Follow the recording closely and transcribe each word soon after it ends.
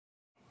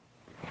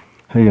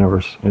Hey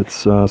universe, it's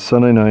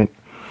Sunday night.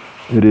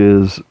 It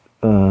is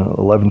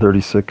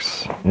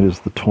 11:36. It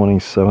is the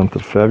 27th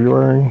of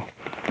February,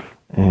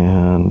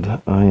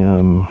 and I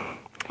am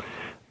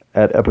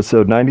at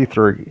episode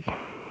 93,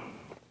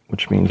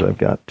 which means I've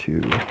got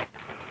to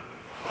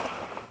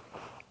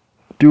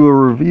do a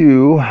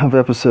review of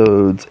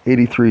episodes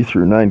 83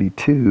 through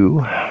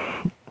 92,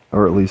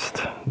 or at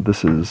least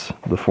this is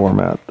the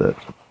format that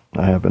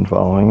I have been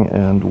following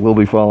and will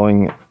be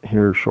following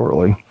here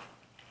shortly.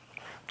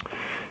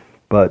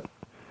 But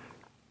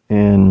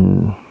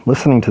in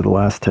listening to the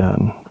last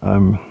 10,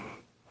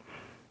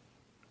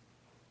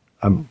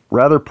 I'm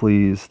rather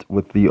pleased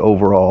with the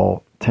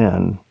overall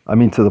 10. I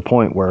mean, to the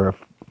point where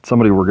if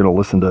somebody were going to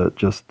listen to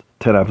just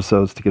 10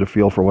 episodes to get a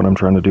feel for what I'm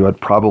trying to do, I'd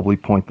probably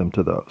point them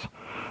to those.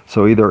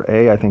 So either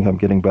A, I think I'm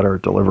getting better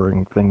at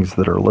delivering things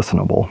that are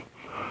listenable.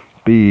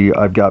 B,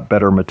 I've got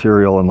better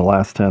material in the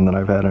last 10 than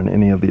I've had in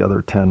any of the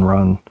other 10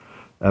 run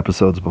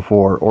episodes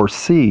before. Or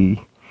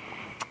C,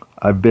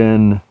 I've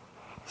been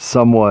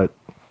somewhat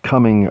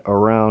coming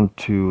around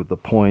to the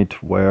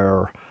point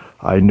where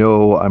I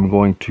know I'm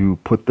going to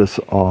put this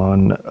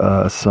on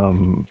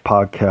some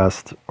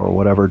podcast or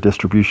whatever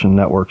distribution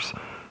networks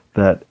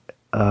that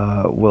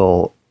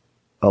will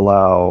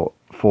allow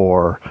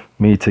for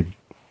me to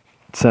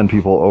send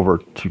people over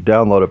to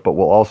download it, but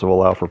will also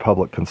allow for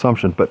public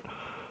consumption. But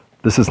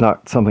this is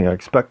not something I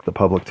expect the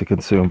public to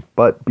consume.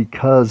 But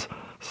because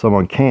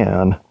someone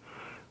can,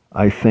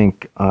 I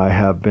think I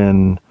have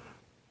been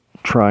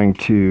trying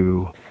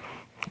to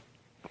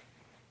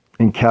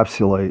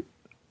encapsulate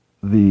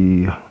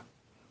the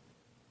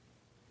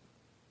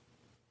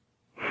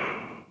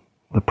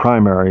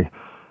primary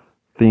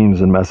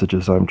themes and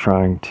messages I'm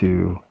trying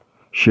to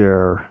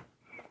share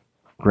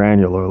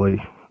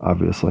granularly,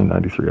 obviously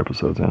 93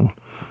 episodes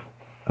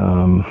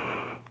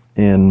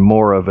in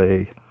more of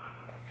a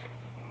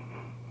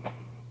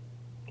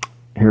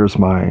here's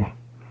my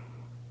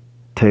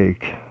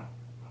take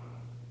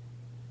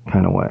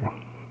kind of way.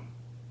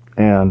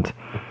 And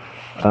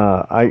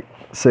I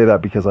say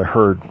that because I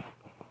heard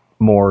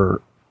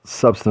more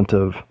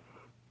substantive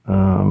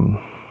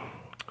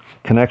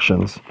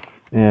connections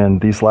in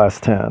these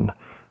last 10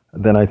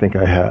 than I think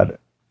I had,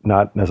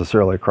 not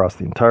necessarily across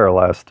the entire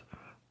last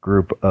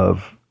group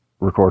of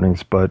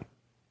recordings, but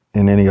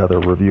in any other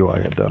review I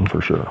had done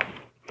for sure.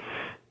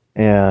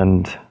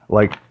 And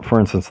like, for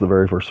instance, the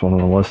very first one on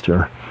the list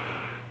here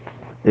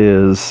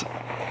is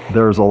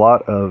there's a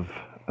lot of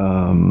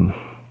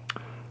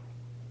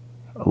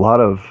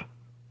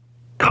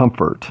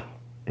comfort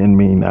in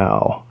me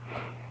now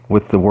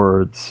with the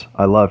words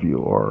 "I love you"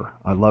 or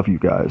 "I love you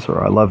guys"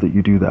 or "I love that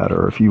you do that"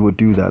 or "if you would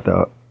do that."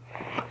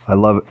 I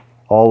love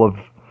all of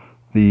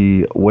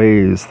the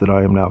ways that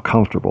I am now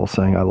comfortable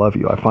saying "I love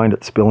you." I find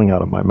it spilling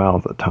out of my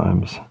mouth at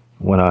times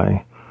when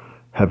I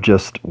have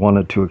just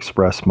wanted to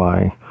express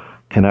my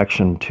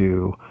connection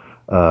to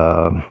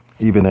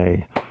even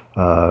a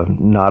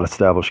not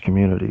established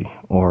community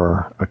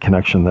or a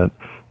connection that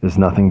is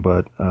nothing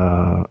but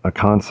a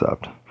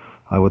concept.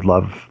 I would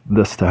love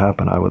this to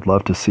happen. I would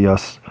love to see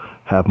us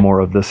have more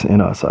of this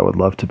in us. I would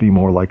love to be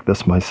more like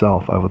this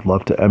myself. I would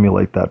love to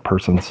emulate that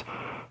person's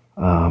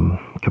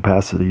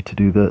capacity to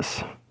do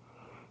this,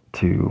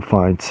 to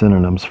find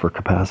synonyms for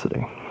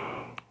capacity.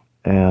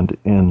 And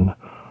in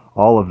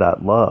all of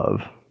that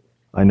love,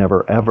 I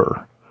never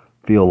ever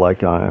feel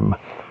like I'm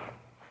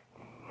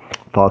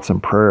thoughts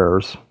and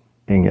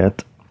prayers-ing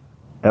it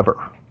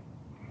ever.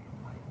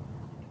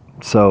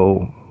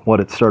 So what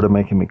it started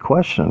making me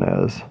question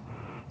is,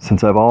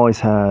 since I've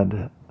always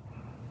had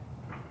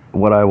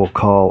what I will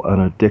call an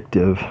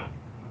addictive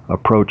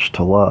approach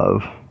to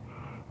love,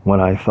 when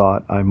I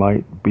thought I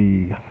might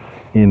be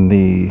in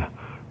the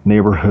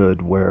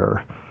neighborhood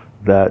where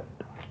that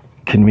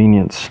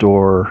convenience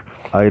store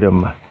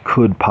item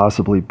could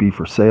possibly be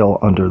for sale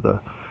under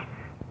the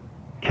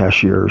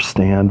cashier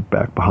stand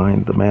back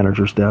behind the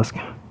manager's desk.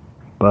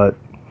 But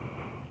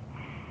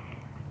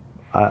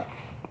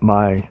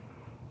my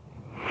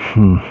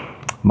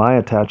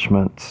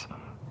attachments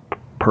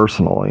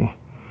personally,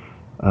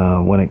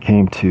 when it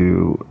came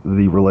to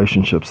the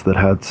relationships that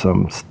had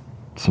some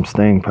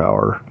staying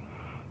power,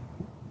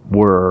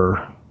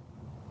 were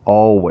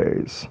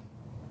always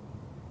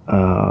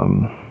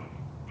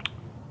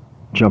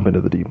jump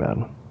into the deep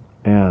end.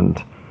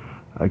 And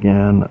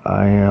again,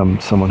 I am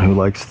someone who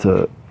likes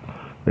to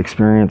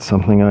experience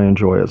something I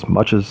enjoy as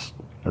much as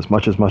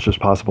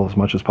possible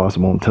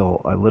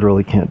until I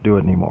literally can't do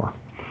it anymore.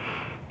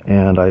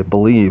 And I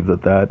believe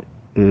that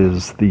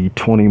is the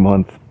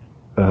 20-month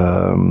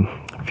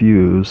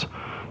fuse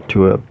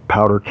to a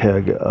powder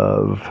keg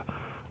of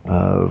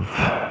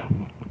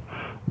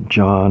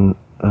John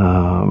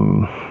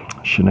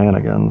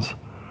shenanigans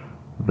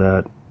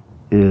that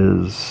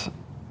is,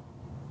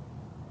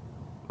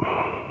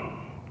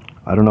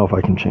 I don't know if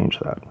I can change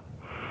that.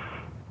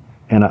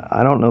 And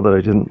I don't know that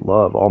I didn't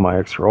love all my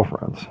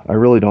ex-girlfriends. I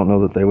really don't know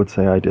that they would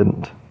say I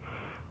didn't,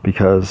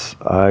 because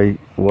I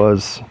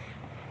was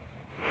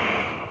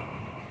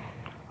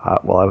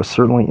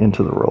certainly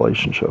into the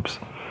relationships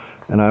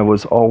And I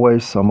was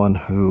always someone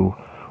who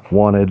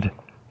wanted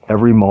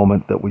every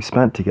moment that we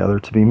spent together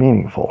to be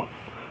meaningful.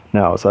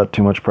 Now, is that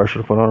too much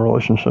pressure to put on a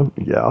relationship?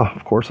 Yeah,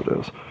 of course it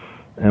is.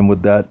 And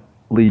would that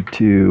lead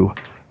to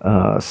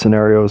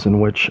scenarios in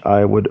which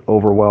I would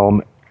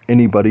overwhelm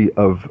anybody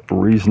of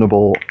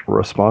reasonable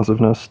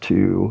responsiveness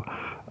to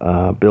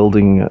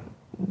building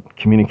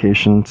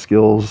communication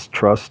skills,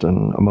 trust,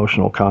 and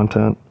emotional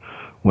content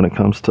when it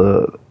comes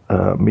to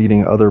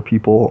meeting other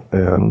people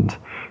and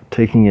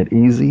taking it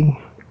easy?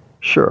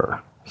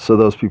 Sure. So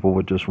those people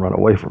would just run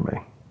away from me.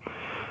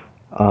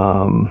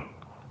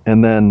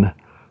 And then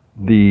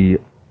the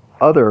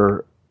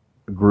other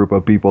group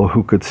of people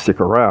who could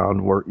stick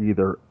around were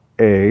either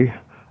A,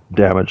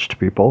 damaged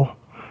people,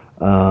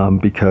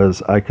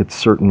 because I could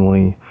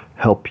certainly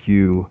help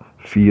you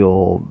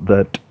feel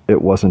that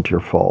it wasn't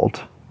your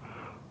fault,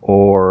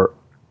 or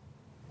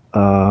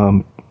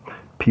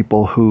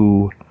people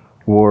who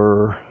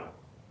were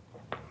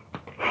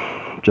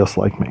just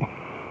like me.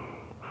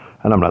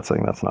 And I'm not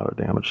saying that's not a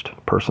damaged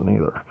person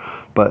either,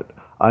 but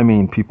I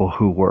mean people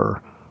who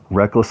were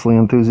recklessly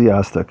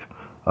enthusiastic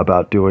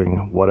about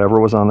doing whatever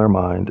was on their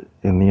mind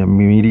in the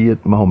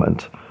immediate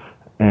moment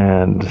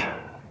and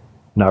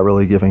not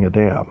really giving a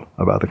damn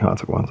about the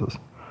consequences.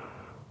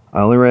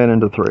 I only ran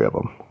into 3 of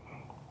them.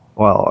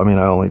 Well, I mean,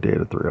 I only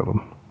dated 3 of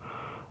them.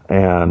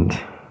 And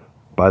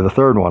by the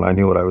 3rd one, I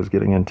knew what I was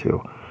getting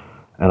into.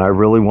 And I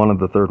really wanted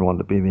the 3rd one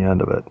to be the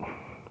end of it.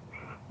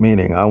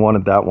 Meaning, I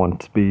wanted that one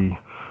to be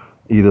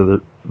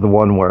either the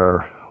one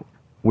where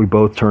we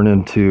both turn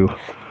into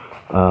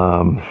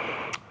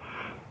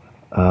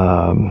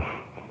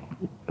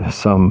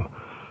some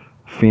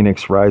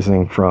phoenix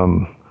rising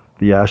from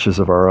the ashes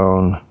of our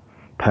own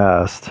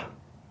past,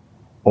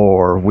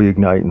 or we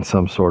ignite in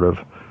some sort of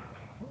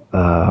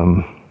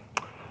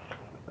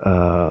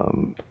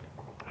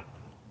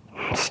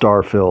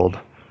star-filled,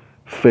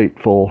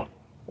 fateful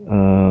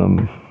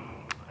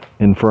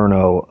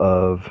inferno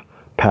of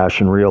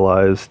passion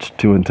realized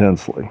too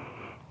intensely.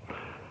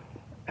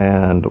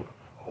 And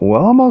we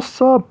almost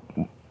saw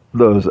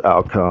those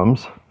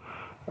outcomes,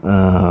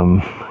 but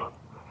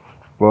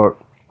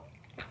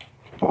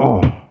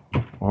no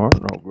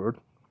good.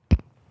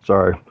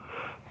 Sorry,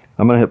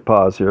 I'm gonna hit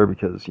pause here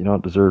because you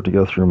don't deserve to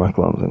go through my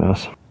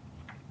clumsiness.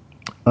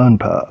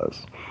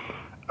 Unpause.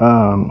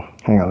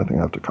 Hang on, I think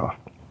I have to cough.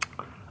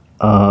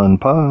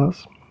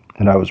 Unpause.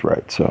 And I was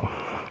right. So,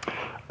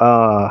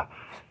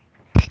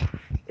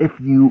 if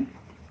you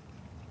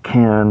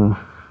can,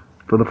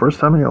 for the first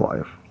time in your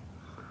life,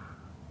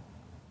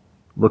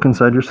 look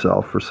inside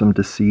yourself for some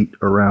deceit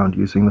around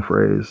using the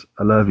phrase,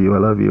 I love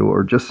you,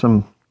 or just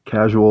some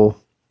casual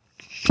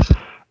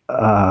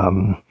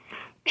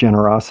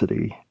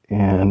generosity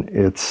in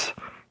its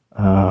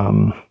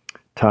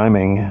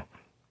timing,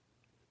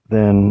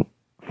 then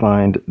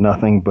find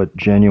nothing but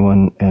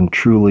genuine and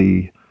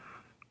truly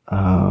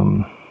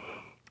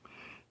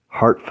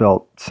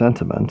heartfelt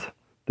sentiment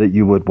that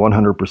you would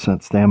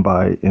 100% stand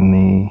by in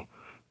the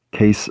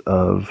case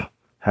of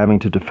having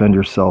to defend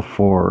yourself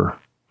for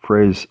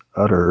phrase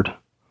uttered.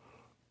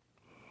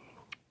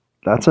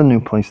 That's a new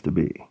place to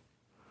be,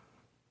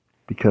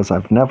 because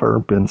I've never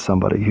been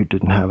somebody who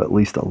didn't have at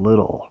least a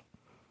little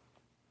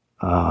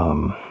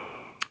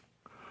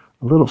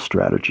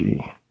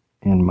strategy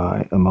in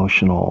my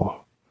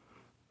emotional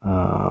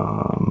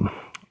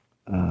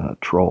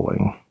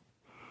trolling.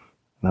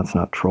 That's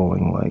not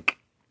trolling like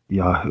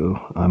Yahoo.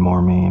 I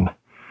more mean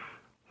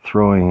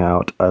throwing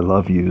out I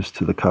love yous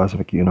to the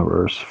cosmic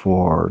universe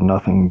for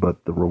nothing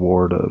but the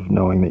reward of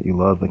knowing that you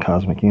love the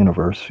cosmic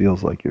universe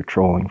feels like you're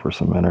trolling for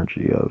some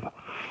energy of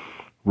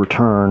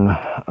return,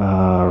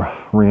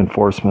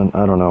 reinforcement,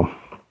 I don't know.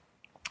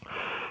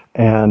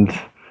 And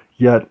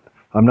yet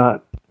I'm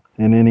not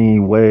in any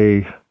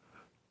way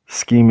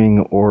scheming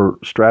or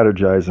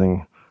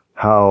strategizing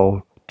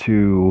how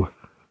to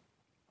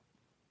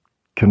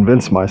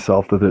convince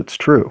myself that it's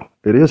true.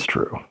 It is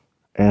true.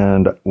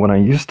 And when I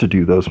used to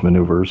do those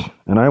maneuvers,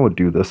 and I would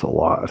do this a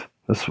lot,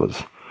 if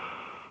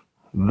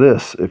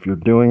you're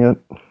doing it,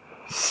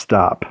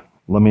 stop.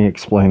 Let me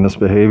explain this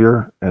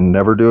behavior and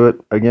never do it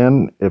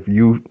again. If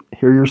you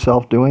hear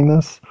yourself doing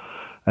this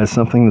as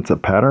something that's a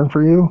pattern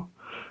for you,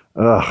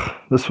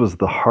 this was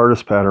the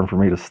hardest pattern for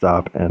me to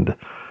stop. And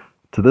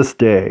to this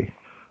day,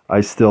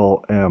 I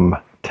still am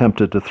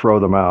tempted to throw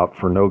them out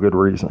for no good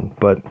reason.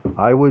 But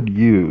I would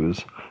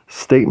use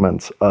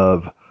statements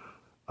of,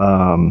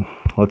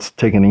 let's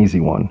take an easy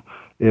one.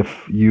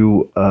 If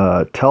you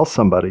tell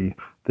somebody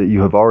that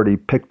you have already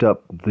picked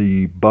up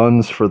the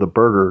buns for the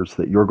burgers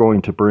that you're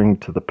going to bring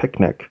to the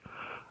picnic,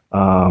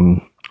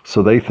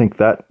 so they think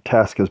that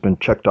task has been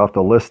checked off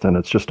the list and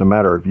it's just a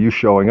matter of you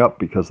showing up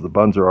because the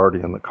buns are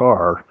already in the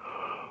car,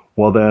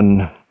 well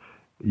then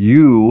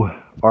you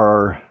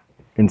are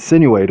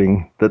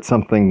insinuating that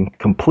something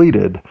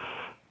completed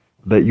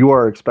that you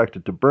are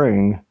expected to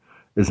bring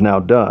is now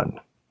done.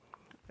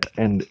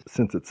 And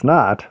since it's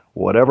not,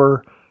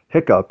 whatever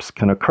hiccups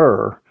can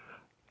occur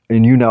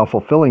in you now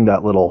fulfilling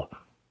that little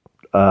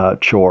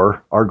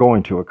chore are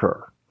going to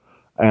occur.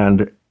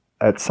 And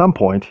at some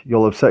point,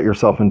 you'll have set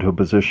yourself into a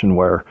position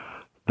where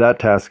that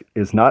task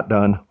is not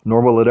done,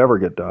 nor will it ever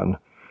get done.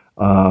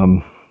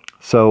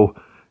 So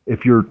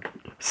if you're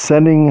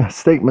sending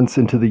statements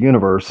into the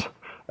universe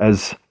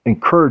as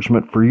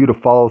encouragement for you to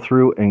follow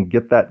through and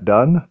get that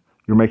done,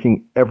 you're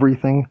making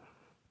everything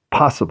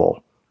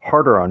possible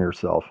harder on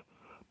yourself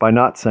by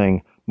not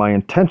saying, my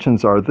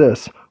intentions are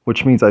this,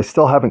 which means I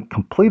still haven't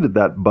completed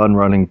that bun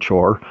running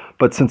chore,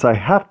 but since I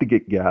have to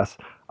get gas,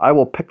 I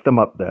will pick them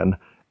up then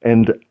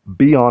and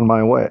be on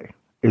my way,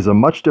 is a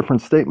much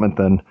different statement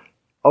than,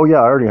 oh yeah,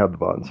 I already have the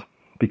buns,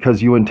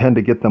 because you intend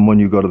to get them when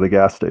you go to the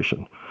gas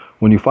station.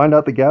 When you find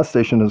out the gas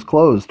station is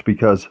closed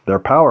because their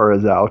power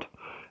is out,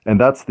 and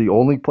that's the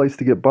only place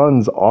to get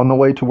buns on the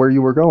way to where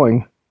you were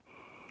going,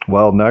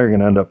 well, now you're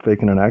going to end up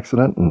faking an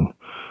accident and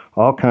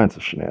all kinds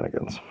of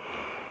shenanigans.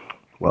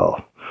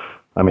 Well,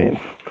 I mean,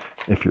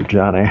 if you're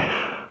Johnny,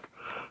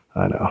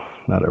 I know,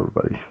 not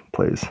everybody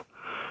plays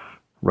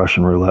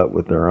Russian roulette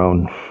with their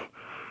own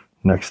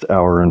next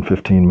hour and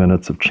 15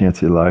 minutes of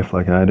chancy life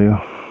like I do,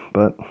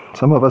 but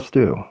some of us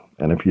do.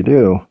 And if you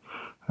do,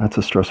 that's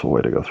a stressful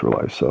way to go through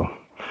life. So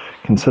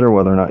consider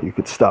whether or not you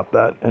could stop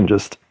that and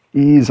just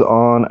ease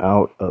on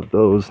out of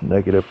those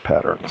negative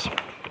patterns.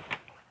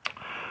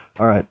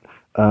 All right.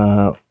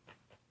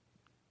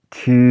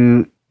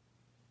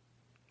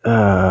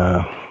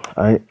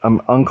 I'm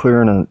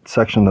unclear in a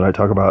section that I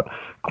talk about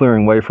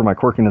clearing way for my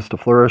quirkiness to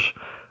flourish.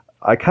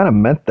 I kind of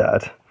meant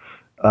that.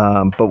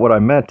 But what I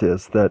meant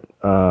is that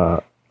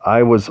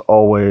I was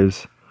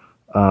always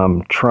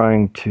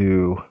trying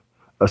to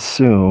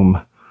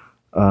assume,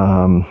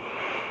 I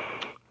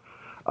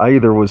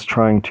either was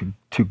trying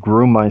to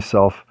groom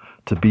myself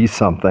to be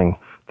something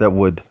that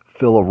would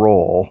fill a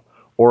role,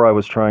 or I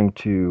was trying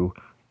to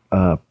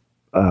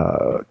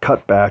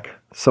cut back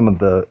some of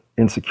the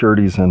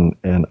insecurities and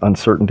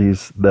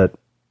uncertainties that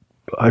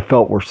I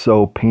felt were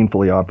so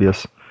painfully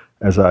obvious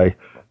as I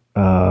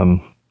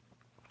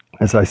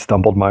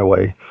stumbled my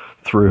way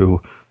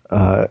through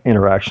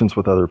interactions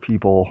with other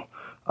people.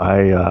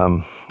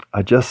 I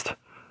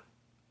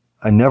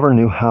never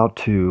knew how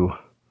to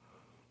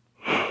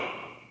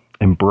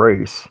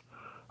embrace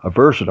a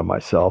version of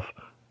myself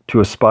to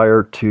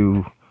aspire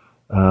to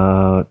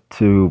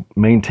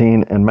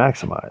maintain and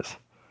maximize.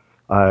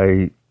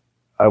 I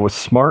was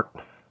smart,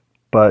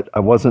 but I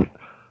wasn't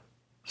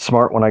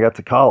smart when I got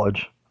to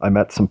college. I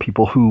met some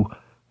people who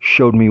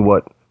showed me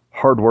what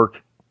hard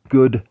work,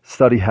 good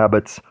study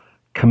habits,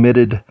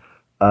 committed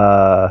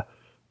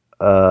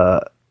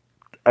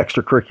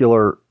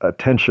extracurricular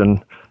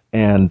attention,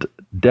 and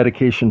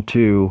dedication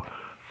to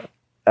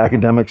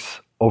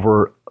academics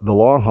over the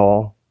long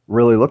haul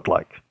really looked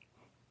like.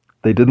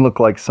 They didn't look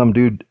like some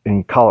dude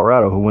in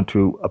Colorado who went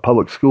to a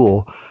public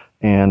school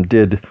and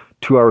did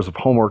 2 hours of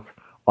homework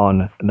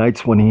on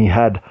nights when he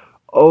had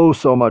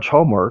so much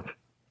homework.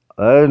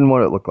 I didn't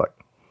want it to look like.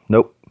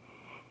 Nope.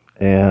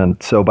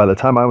 And so by the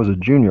time I was a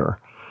junior,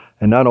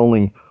 and not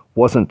only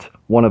wasn't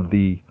one of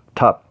the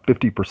top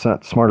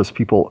 50% smartest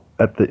people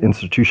at the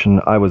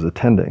institution I was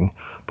attending,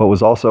 but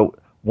was also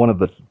one of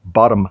the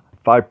bottom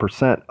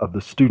 5% of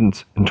the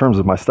students in terms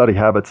of my study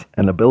habits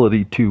and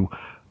ability to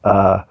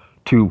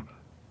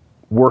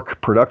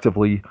work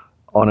productively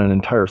on an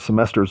entire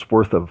semester's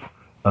worth of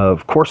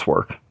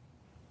coursework.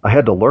 I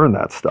had to learn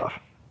that stuff.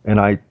 And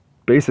I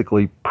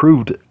basically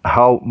proved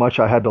how much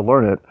I had to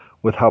learn it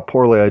with how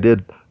poorly I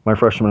did my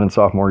freshman and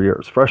sophomore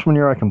years. Freshman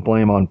year, I can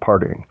blame on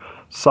partying.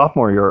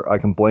 Sophomore year, I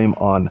can blame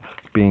on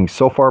being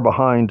so far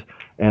behind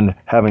and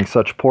having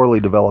such poorly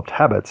developed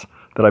habits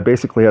that I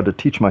basically had to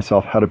teach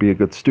myself how to be a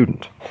good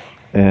student.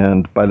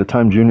 And by the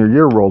time junior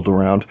year rolled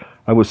around,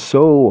 I was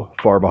so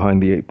far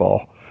behind the 8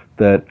 ball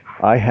that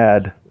I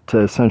had to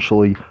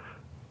essentially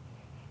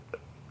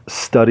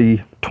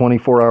study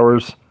 24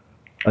 hours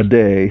a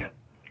day.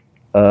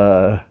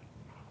 There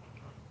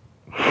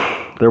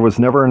was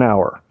never an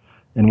hour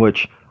in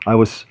which I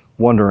was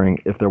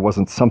wondering if there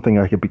wasn't something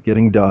I could be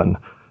getting done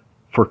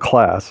for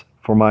class,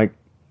 for my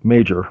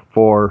major,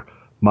 for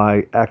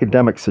my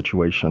academic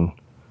situation,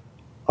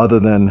 other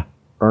than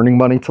earning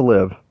money to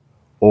live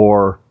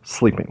or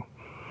sleeping.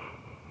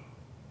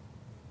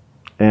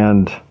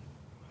 And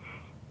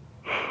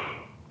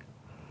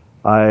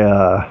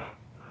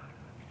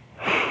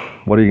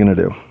what are you going to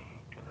do?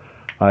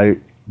 I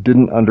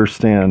didn't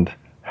understand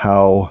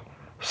how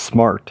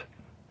smart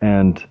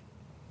and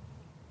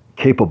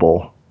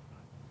capable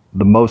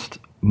the most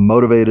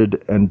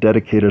motivated and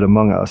dedicated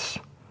among us,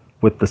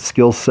 with the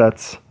skill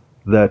sets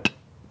that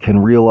can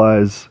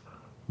realize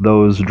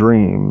those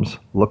dreams,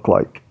 look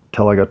like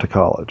till I got to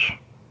college.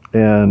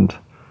 And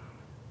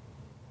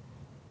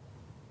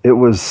it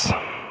wasn't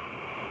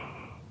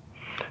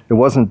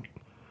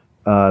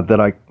that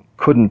I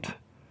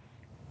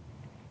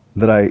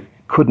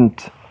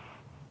couldn't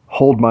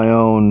hold my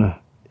own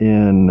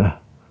in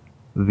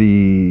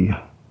the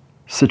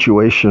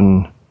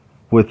situation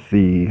with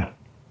the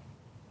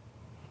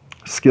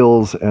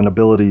skills and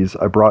abilities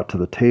I brought to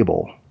the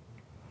table,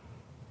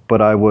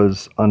 but I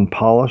was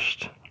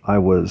unpolished. I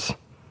was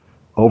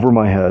over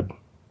my head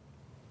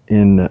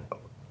in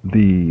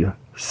the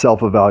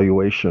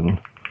self-evaluation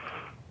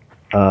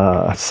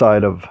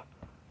side of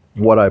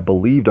what I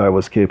believed I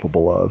was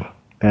capable of,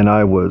 and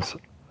I was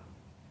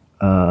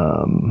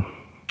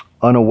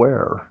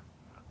unaware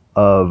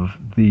of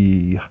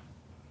the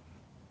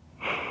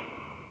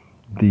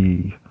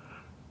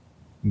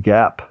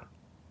gap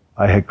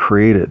I had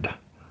created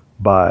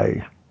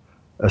by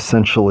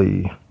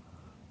essentially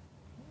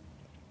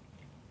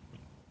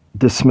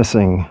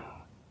dismissing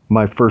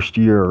my first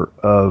year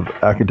of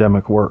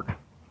academic work.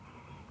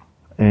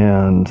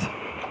 And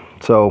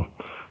so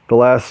the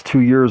last 2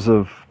 years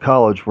of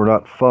college were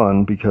not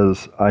fun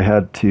because I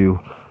had to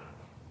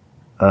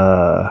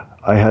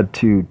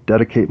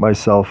dedicate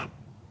myself,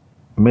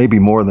 maybe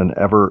more than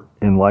ever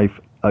in life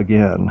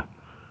again,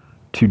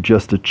 to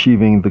just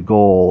achieving the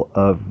goal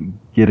of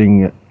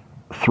getting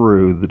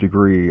through the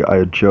degree I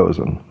had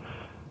chosen.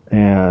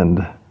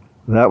 And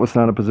that was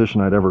not a position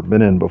I'd ever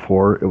been in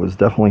before. It was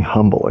definitely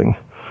humbling.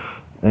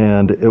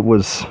 And it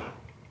was,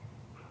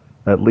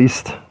 at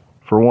least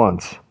for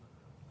once,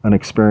 an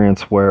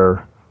experience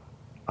where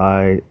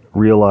I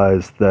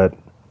realized that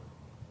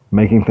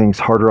making things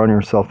harder on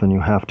yourself than you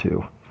have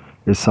to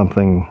is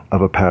something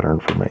of a pattern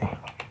for me.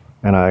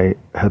 And I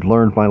had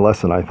learned my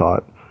lesson, I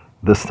thought,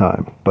 this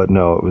time. But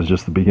no, it was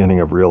just the beginning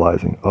of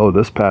realizing, oh,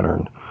 this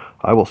pattern,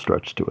 I will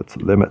stretch to its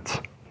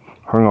limits.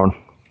 Hang on.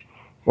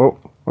 Oh,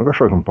 I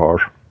guess I can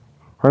pause.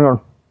 Hang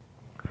on.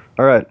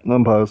 All right,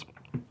 unpause.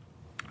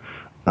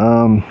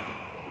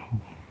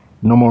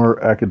 No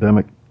more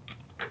academic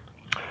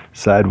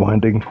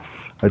sidewinding.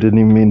 I didn't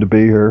even mean to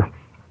be here.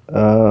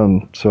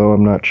 So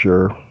I'm not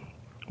sure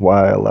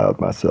why I allowed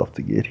myself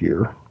to get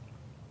here.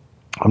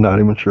 I'm not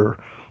even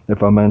sure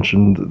if I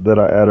mentioned that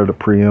I added a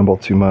preamble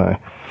to my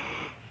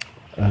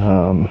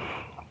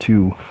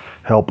to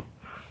help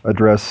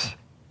address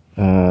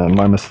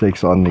my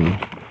mistakes on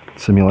the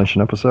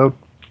simulation episode.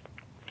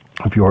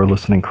 If you are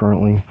listening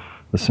currently,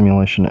 the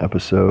simulation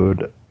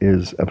episode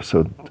is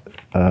episode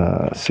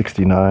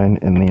 69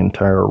 in the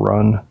entire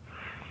run.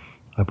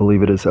 I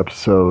believe it is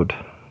episode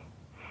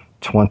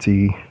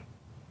 20.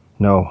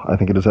 No, I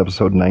think it is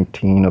episode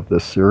 19 of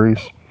this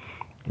series.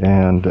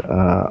 And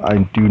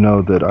I do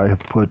know that I have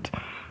put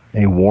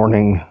a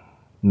warning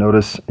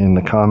notice in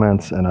the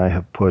comments, and I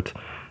have put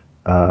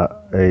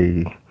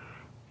a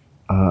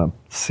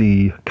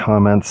C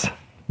comments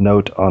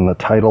note on the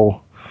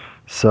title.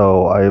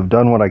 So I have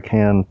done what I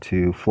can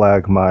to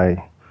flag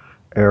my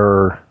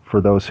error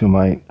for those who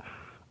might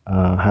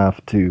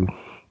have to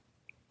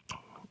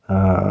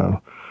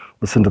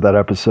listen to that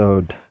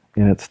episode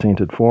in its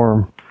tainted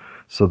form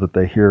so that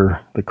they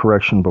hear the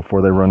correction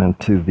before they run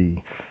into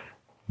the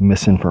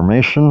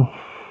misinformation.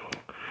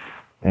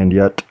 And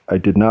yet I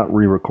did not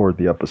re-record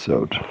the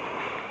episode.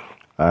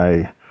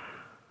 I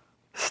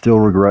still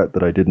regret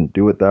that I didn't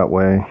do it that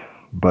way,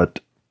 but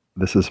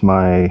this is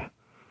my...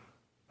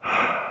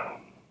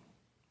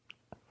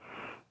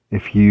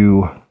 If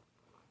you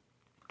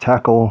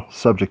tackle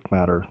subject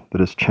matter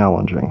that is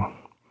challenging,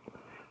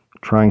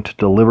 trying to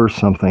deliver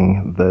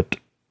something that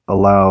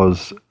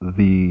allows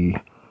the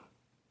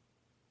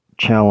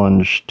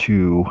challenge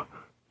to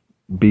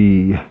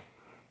be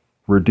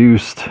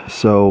reduced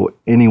so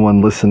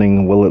anyone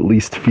listening will at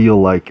least feel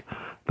like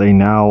they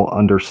now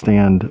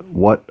understand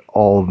what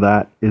all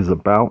that is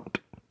about,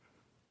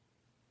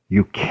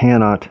 you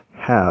cannot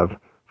have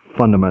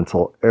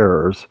fundamental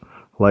errors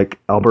like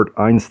Albert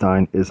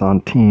Einstein is on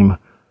team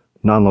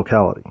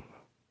non-locality.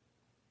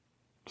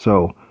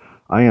 So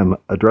I am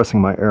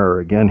addressing my error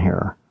again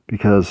here,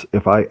 because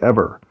if I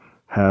ever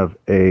have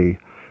a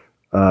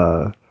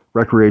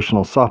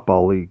recreational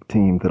softball league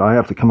team that I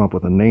have to come up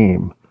with a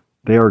name,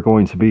 they are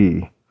going to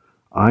be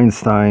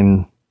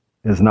Einstein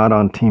is not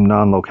on team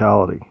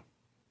non-locality.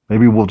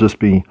 Maybe we'll just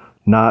be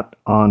not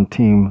on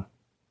team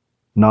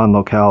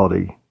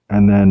non-locality,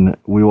 and then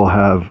we will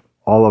have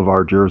all of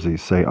our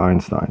jerseys say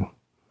Einstein.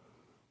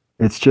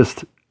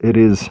 It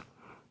is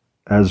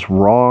as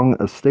wrong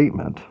a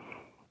statement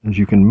as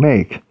you can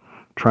make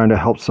trying to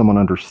help someone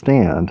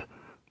understand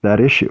that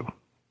issue.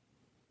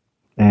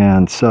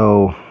 And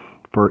so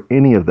for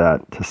any of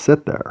that to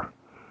sit there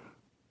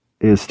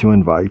is to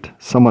invite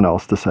someone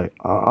else to say,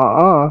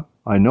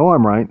 I know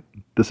I'm right.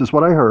 This is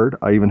what I heard.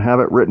 I even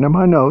have it written in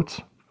my notes.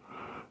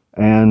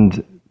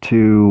 And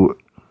to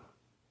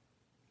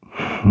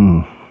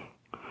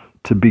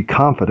be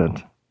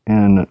confident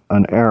in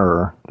an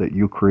error that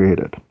you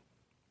created.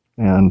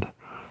 And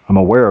I'm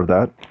aware of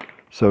that.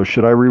 So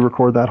should I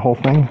re-record that whole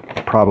thing?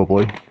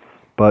 Probably.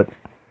 But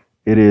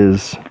it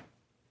is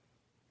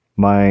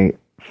my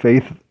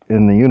faith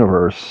in the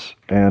universe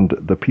and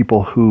the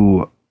people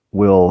who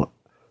will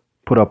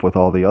put up with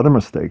all the other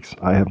mistakes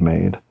I have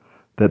made,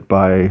 that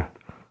by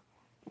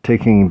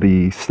taking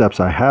the steps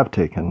I have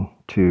taken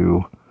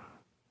to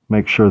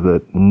make sure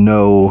that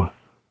no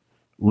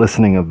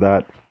listening of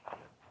that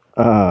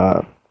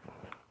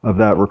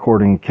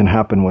recording can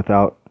happen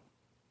without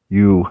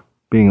you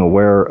being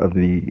aware of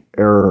the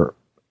error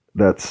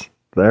that's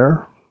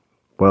there.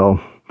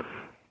 Well,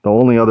 the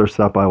only other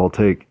step I will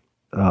take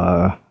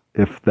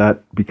if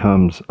that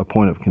becomes a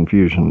point of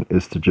confusion,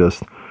 is to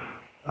just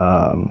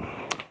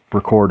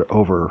record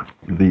over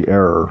the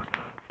error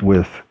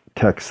with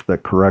text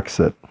that corrects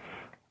it.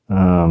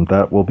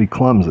 That will be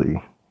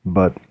clumsy,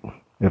 but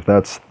if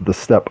that's the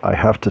step I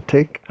have to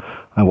take,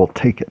 I will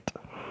take it.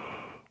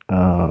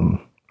 All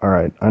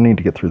right, I need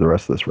to get through the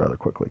rest of this rather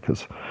quickly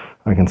because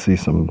I can see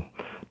some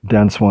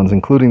dense ones,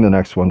 including the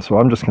next one, so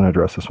I'm just going to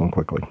address this one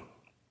quickly.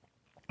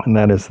 And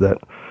that is that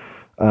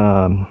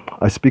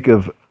I speak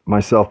of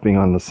myself being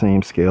on the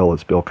same scale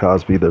as Bill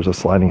Cosby. There's a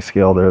sliding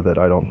scale there that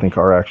I don't think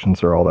our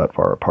actions are all that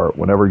far apart.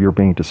 Whenever you're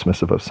being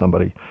dismissive of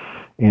somebody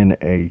in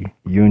a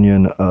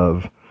union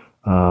of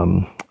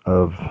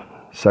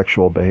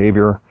sexual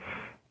behavior,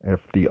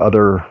 if the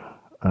other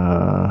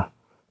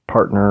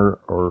partner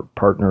or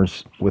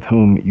partners with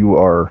whom you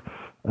are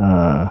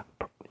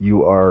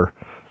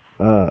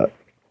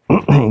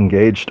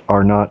engaged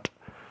are not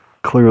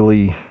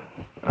clearly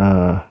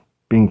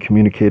being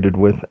communicated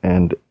with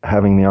and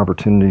having the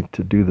opportunity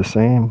to do the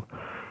same,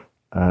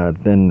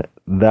 then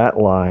that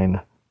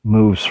line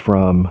moves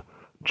from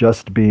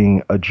just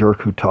being a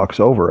jerk who talks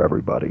over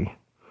everybody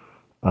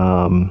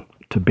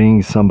to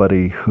being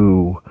somebody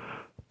who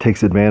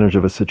takes advantage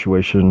of a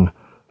situation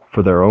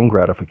for their own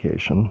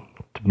gratification,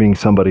 to being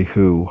somebody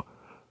who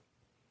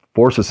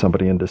forces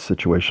somebody into a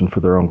situation for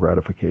their own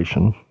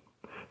gratification,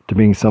 to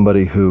being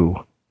somebody who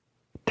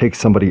takes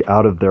somebody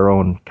out of their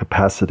own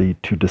capacity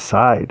to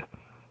decide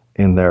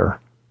in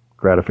their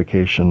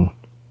gratification,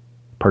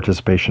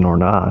 participation or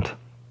not,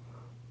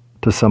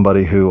 to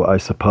somebody who, I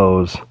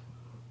suppose,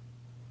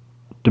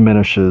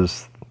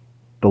 diminishes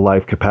the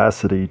life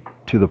capacity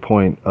to the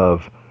point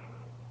of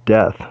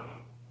death.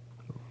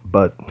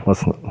 But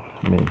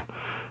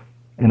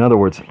in other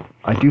words,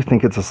 I do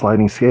think it's a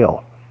sliding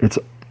scale. It's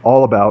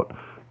all about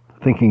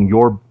thinking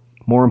you're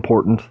more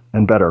important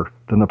and better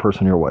than the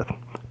person you're with,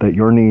 that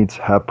your needs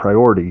have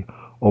priority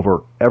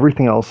over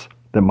everything else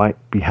that might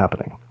be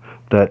happening,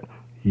 that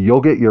you'll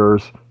get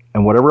yours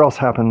and whatever else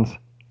happens,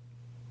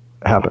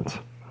 happens.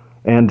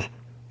 And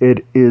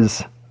it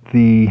is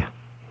the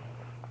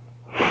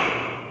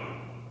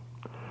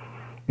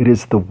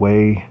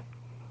way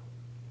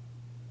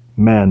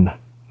men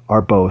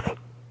are both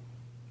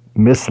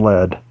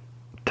misled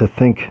to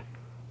think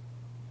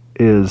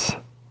is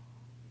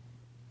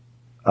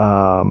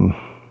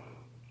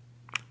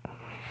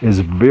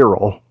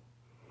virile,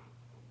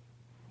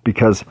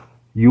 because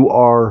you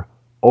are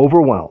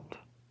overwhelmed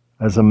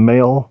as a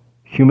male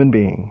human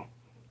being.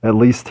 At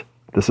least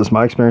this is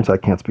my experience. I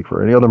can't speak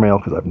for any other male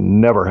because I've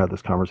never had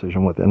this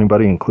conversation with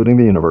anybody, including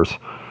the universe.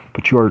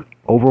 But you are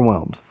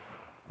overwhelmed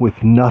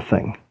with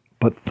nothing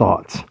but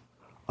thoughts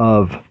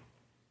of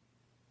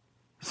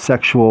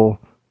sexual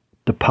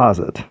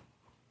deposit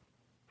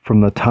from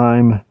the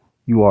time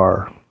you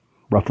are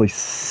roughly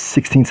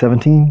 16,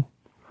 17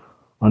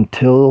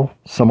 until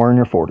somewhere in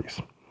your 40s.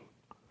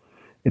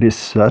 It is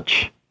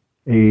such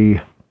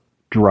a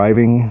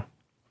driving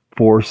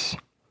force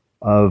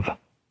of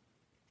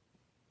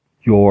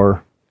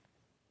your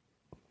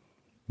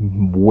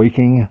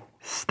waking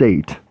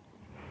state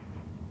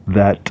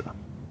that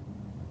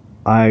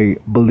I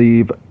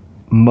believe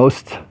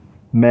most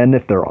men,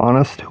 if they're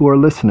honest, who are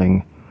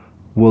listening,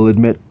 will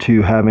admit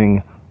to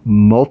having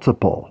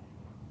multiple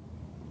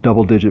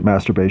double-digit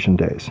masturbation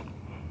days.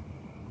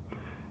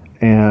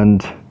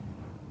 And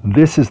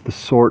this is the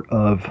sort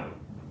of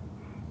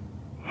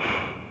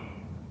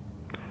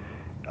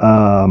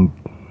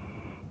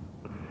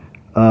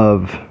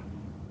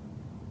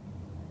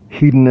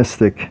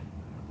hedonistic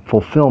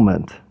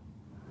fulfillment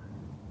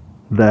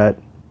that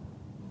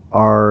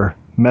our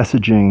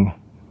messaging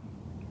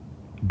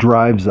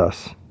drives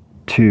us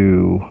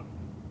to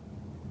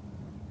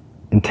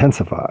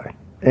intensify.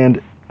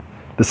 And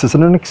this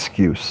isn't an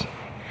excuse.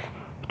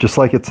 Just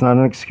like it's not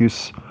an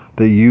excuse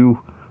that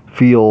you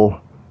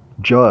feel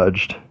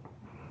judged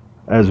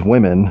as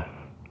women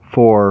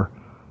for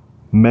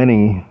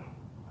many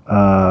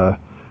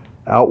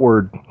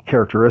outward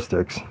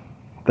characteristics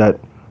that,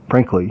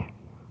 frankly,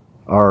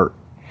 are,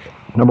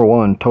 number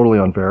one, totally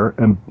unfair,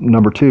 and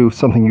number two,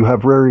 something you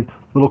have very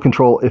little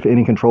control, if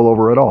any control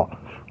over at all.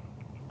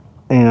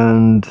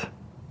 And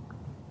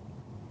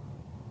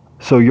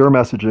so your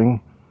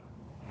messaging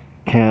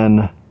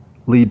can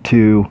lead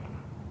to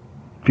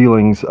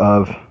feelings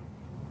of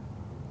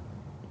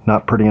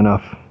not pretty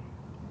enough,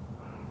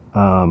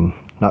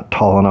 not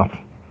tall enough,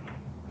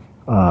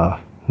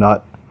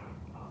 not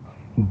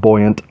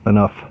buoyant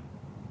enough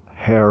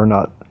hair,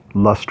 not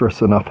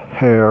lustrous enough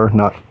hair,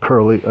 not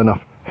curly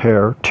enough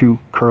hair, too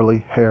curly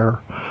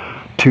hair,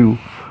 too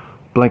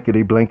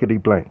blankety blankety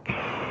blank.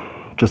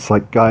 Just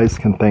like guys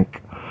can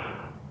think,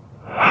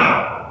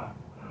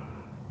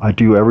 I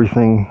do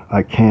everything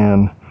I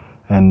can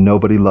and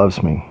nobody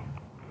loves me.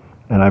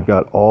 And I've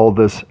got all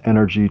this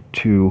energy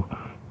to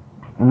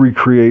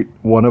recreate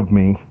one of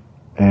me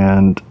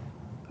and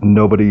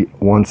nobody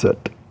wants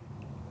it.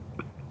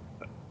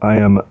 I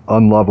am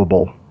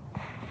unlovable.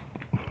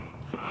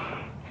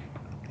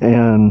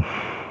 And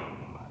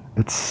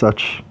it's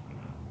such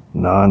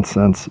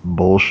nonsense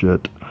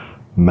bullshit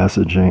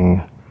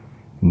messaging,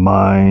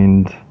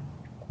 mind,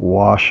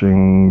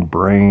 washing,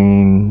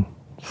 brain,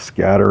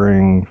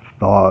 scattering,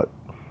 thought,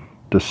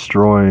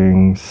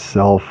 destroying,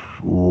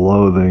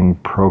 self-loathing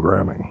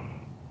programming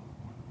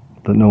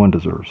that no one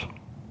deserves.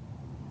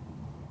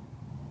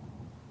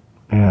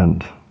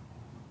 And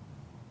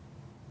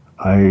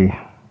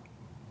I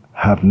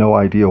have no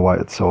idea why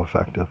it's so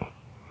effective.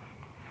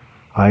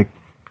 I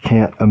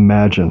can't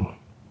imagine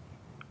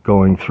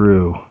going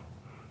through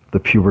the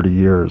puberty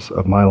years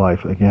of my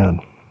life again.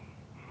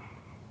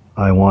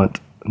 I want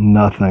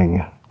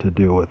nothing to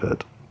do with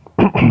it.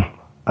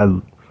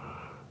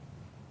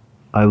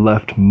 I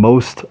left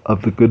most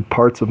of the good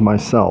parts of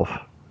myself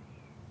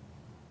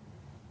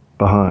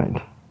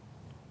behind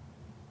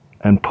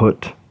and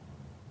put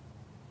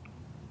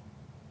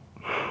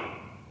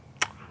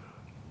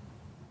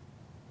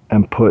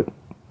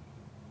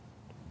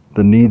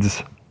the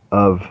needs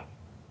of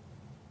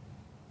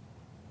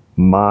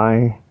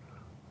my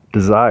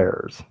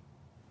desires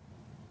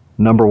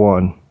number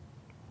one,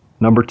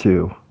 number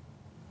two,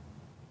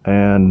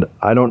 and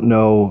I don't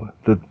know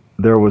that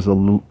there was a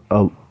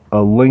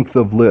length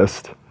of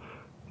list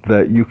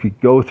that you could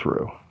go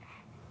through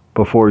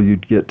before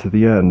you'd get to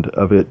the end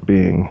of it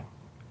being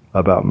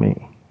about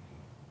me.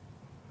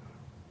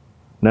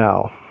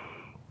 Now,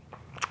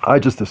 I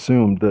just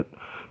assumed that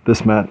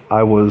this meant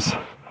I was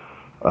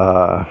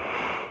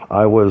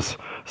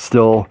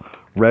still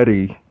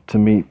ready to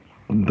meet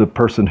the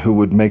person who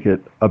would make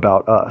it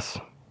about us.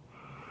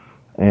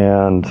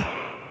 And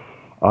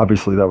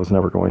obviously that was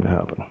never going to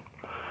happen.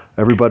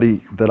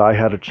 Everybody that I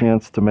had a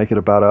chance to make it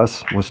about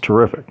us was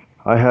terrific.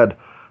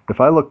 If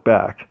I look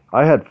back,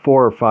 I had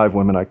 4 or 5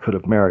 women I could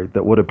have married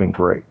that would have been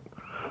great.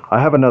 I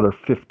have another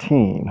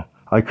 15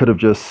 I could have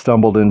just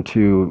stumbled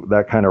into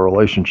that kind of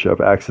relationship,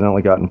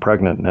 accidentally gotten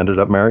pregnant and ended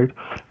up married,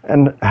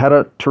 and had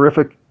a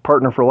terrific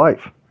partner for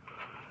life.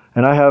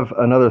 And I have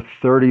another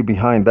 30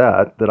 behind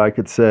that I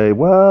could say,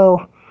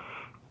 well,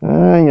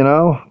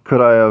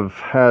 could I have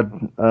had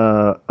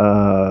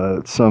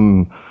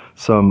some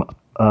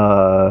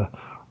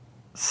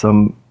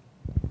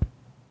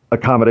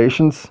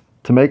accommodations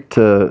to make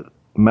to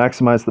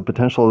maximize the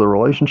potential of the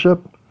relationship?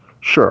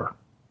 Sure.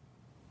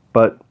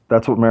 But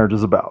that's what marriage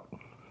is about.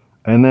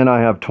 And then I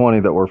have 20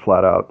 that were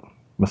flat out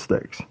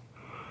mistakes.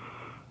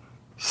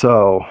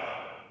 So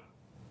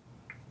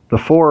the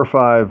 4 or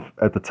 5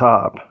 at the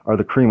top are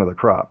the cream of the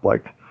crop.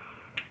 Like,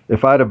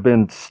 if I'd have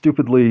been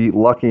stupidly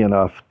lucky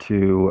enough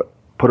to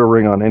put a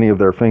ring on any of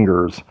their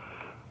fingers,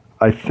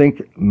 I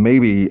think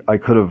maybe I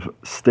could have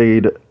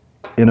stayed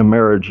in a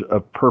marriage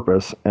of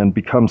purpose and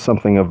become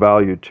something of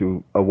value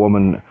to a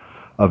woman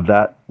of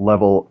that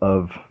level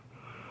of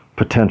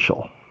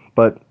potential.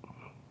 But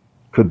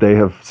could they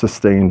have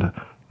sustained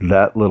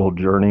that little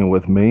journey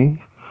with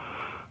me?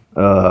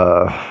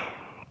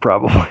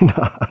 Probably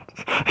not.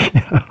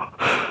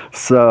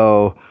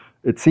 So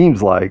it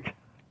seems like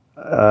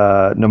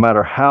no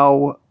matter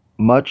how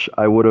much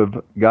I would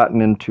have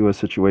gotten into a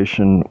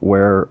situation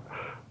where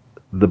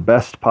the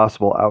best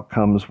possible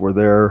outcomes were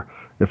there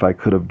if I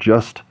could have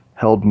just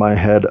held my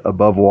head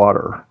above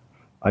water,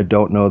 I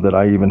don't know that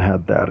I even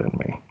had that in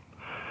me.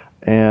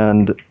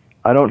 And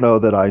I don't know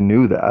that I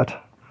knew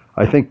that.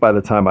 I think by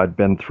the time I'd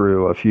been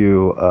through a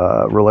few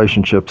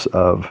relationships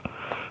of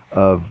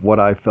what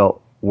I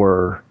felt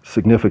were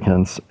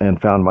significance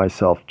and found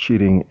myself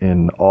cheating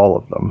in all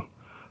of them,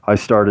 I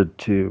started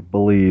to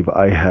believe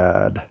I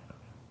had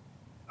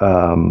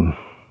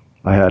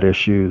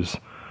issues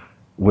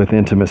with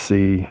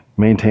intimacy,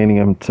 maintaining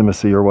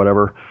intimacy or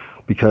whatever,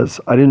 because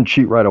I didn't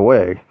cheat right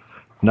away.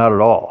 Not at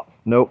all.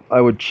 Nope. I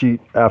would cheat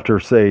after,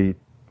 say,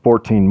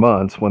 14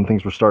 months when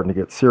things were starting to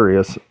get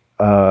serious.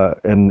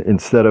 And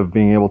instead of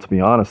being able to be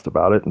honest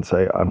about it and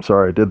say, I'm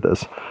sorry I did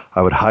this,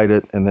 I would hide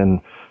it. And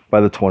then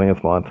by the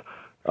 20th month,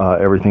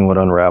 everything would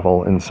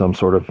unravel in some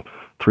sort of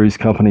Three's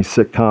Company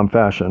sitcom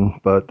fashion.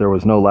 But there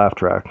was no laugh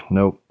track.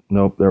 Nope.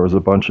 There was a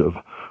bunch of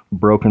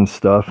broken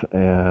stuff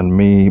and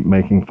me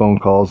making phone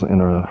calls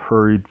in a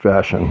hurried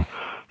fashion,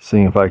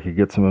 seeing if I could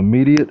get some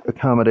immediate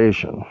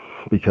accommodation,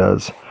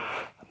 because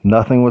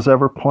nothing was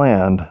ever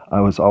planned. I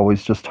was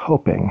always just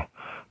hoping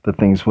that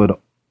things would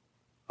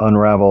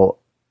unravel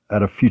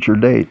at a future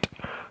date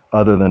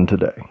other than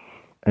today.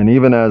 And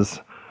even as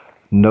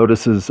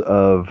notices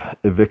of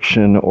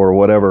eviction or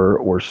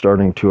whatever were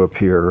starting to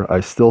appear,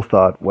 I still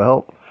thought,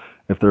 well,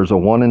 if there's a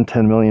 1 in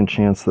 10 million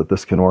chance that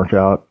this can work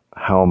out,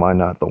 how am I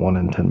not the 1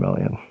 in 10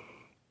 million?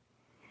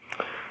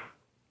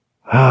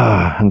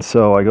 And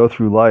so I go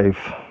through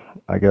life,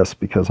 I guess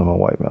because I'm a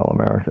white male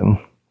American,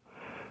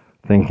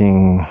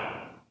 thinking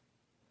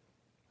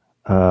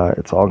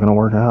it's all going to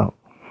work out.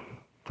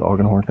 It's all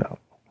going to work out.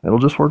 It'll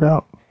just work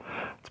out.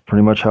 It's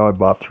pretty much how I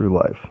bop through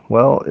life.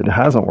 Well, it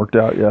hasn't worked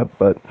out yet,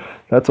 but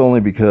that's only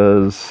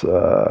because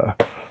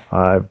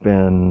I've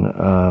been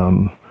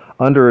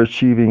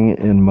underachieving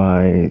in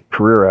my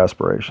career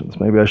aspirations.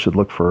 Maybe I should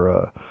look for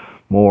a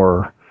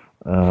more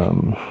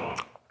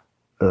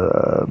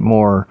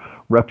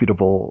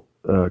reputable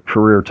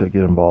career to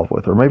get involved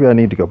with, or maybe I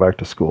need to go back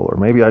to school, or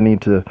maybe I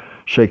need to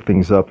shake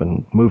things up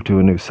and move to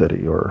a new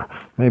city, or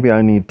maybe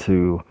I need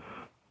to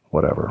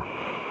whatever.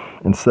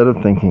 Instead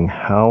of thinking,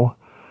 how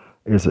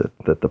is it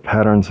that the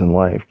patterns in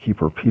life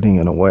keep repeating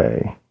in a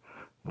way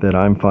that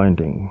I'm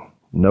finding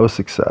no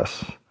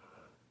success,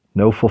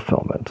 no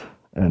fulfillment,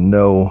 and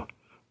no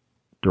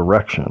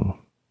direction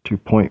to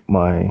point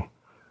my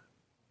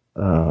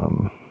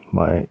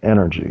my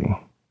energy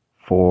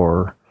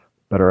for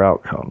better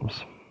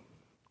outcomes.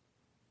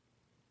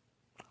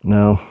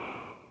 No,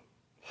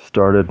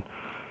 started,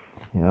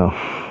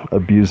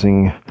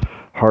 abusing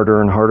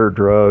harder and harder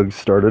drugs,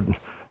 started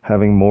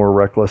having more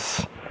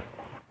reckless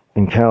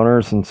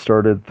encounters, and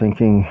started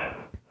thinking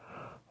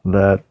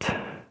that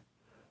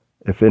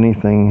if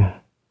anything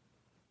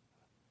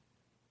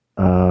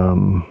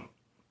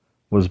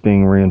was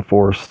being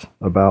reinforced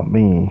about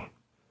me,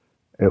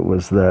 it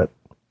was that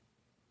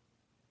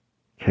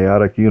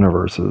chaotic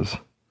universes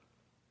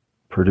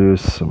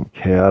produce some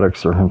chaotic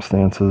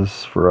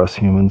circumstances for us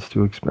humans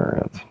to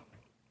experience.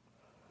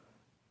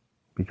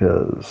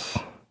 Because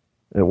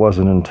it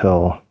wasn't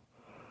until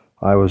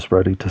I was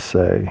ready to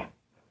say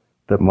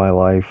that my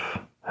life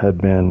had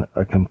been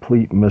a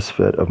complete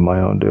misfit of my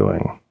own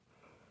doing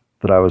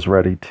that I was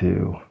ready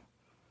to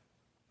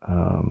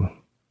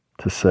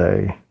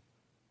say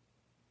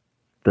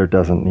there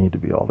doesn't need to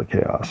be all the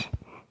chaos.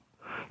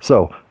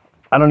 So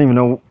I don't even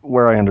know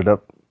where I ended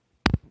up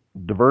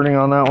diverting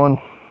on that one.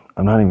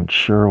 I'm not even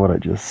sure what I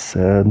just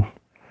said,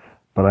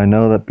 but I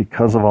know that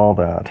because of all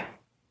that,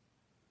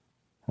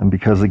 and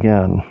because,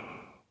 again,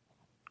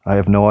 I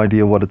have no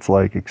idea what it's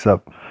like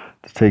except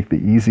to take the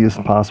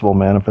easiest possible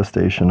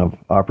manifestation of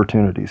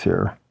opportunities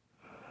here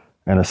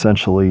and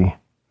essentially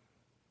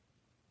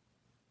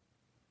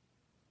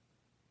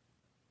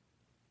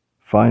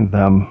find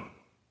them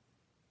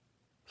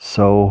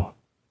so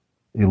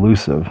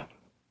elusive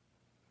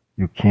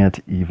you can't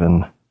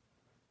even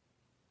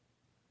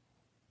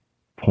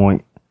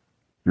point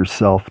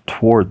yourself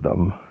toward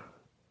them.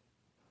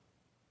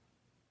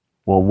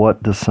 Well,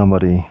 what does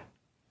somebody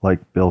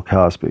like Bill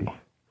Cosby,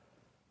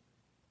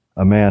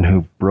 a man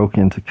who broke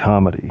into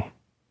comedy,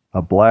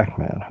 a black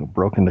man who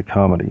broke into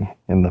comedy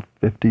in the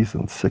 50s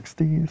and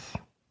 60s,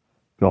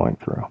 going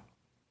through?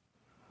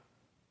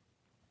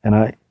 And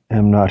I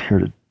am not here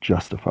to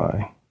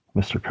justify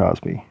Mr.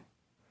 Cosby.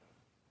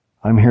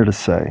 I'm here to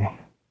say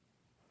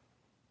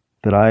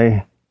that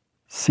I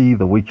see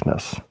the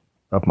weakness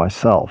of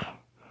myself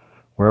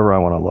wherever I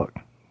want to look.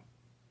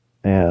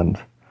 And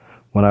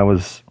when I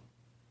was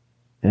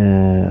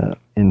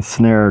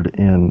ensnared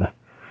in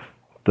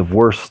the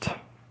worst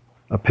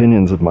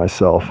opinions of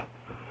myself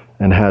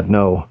and had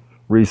no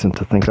reason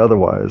to think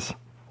otherwise,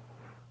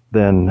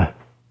 then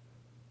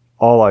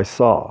all I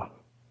saw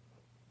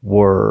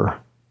were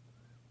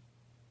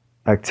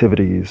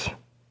activities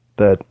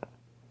that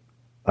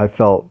I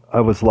felt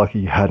I was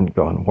lucky hadn't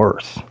gone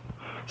worse.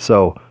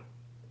 So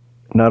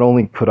not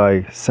only could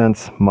I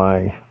sense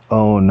my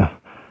own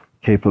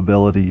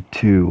capability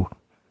to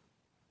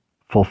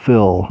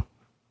fulfill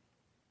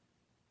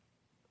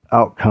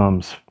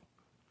outcomes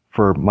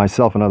for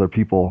myself and other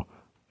people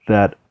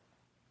that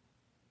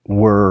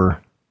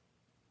were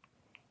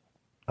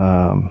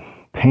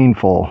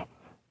painful,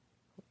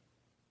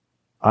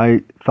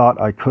 I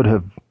thought I could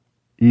have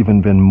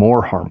even been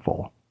more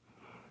harmful.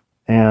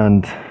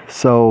 And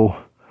so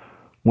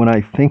when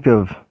I think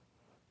of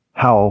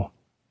how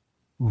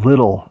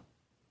little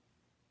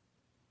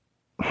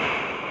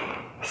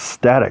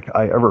static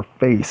I ever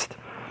faced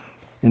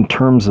in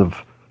terms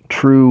of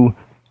true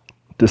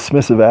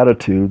dismissive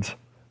attitudes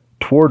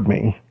toward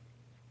me,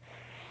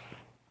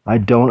 I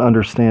don't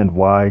understand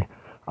why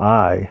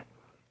I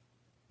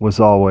was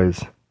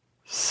always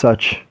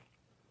such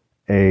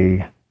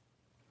a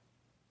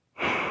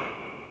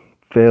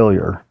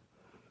failure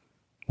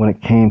when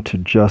it came to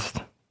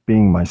just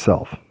being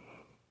myself.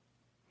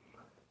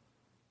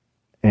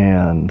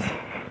 And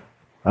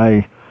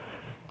I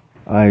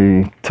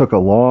took a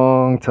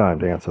long time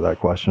to answer that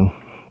question,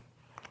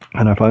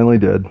 and I finally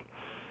did,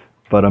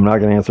 but I'm not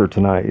going to answer it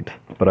tonight.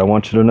 But I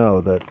want you to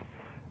know that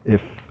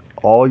if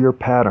all your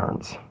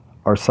patterns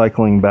are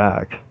cycling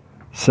back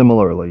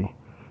similarly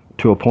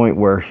to a point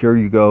where here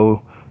you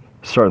go,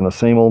 starting the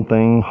same old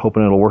thing,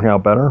 hoping it'll work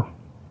out better,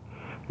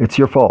 it's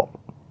your fault.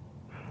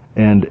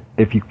 And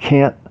if you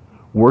can't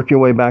work your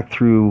way back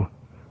through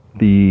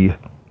the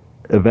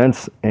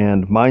events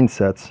and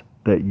mindsets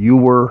that you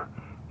were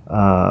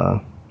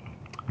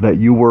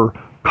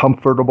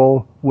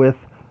comfortable with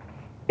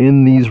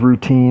in these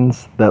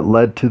routines that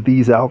led to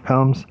these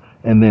outcomes,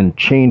 and then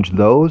change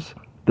those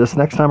this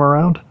next time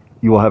around,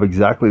 you will have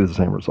exactly the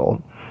same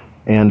result.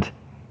 And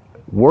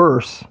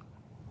worse,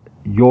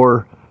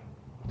 as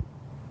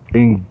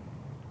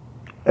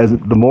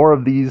the more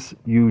of these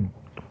you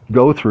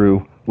go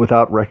through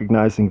without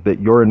recognizing that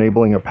you're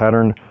enabling a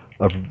pattern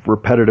of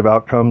repetitive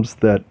outcomes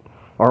that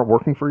aren't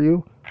working for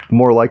you, the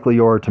more likely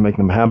you are to make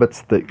them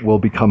habits that will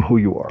become who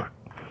you are.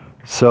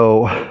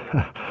 So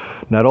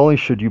not only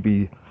should you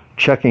be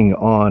checking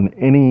on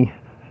any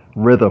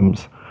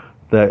rhythms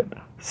that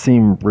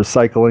seem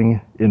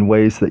recycling in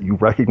ways that you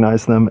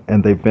recognize them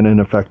and they've been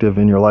ineffective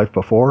in your life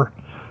before,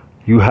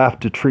 you have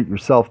to treat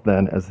yourself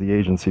then as the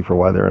agency for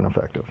why they're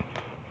ineffective.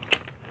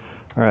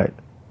 All right.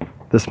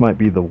 This might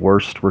be the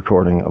worst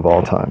recording of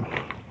all time.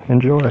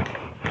 Enjoy.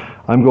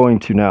 I'm going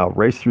to now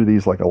race through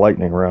these like a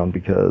lightning round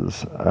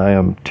because I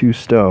am too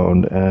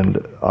stoned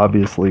and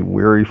obviously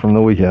weary from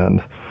the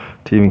weekend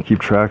to even keep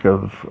track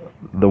of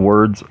the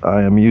words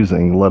I am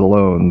using, let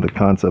alone the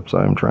concepts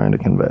I am trying to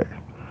convey.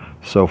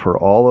 So for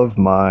all of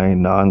my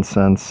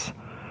nonsense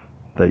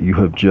that you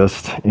have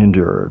just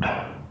endured,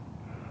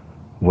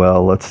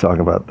 well, let's talk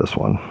about this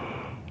one.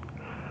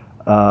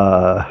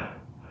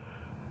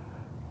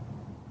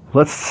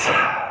 Let's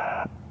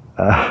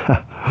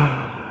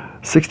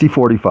 60,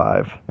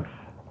 45,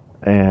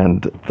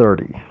 and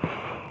 30.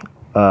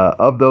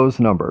 Of those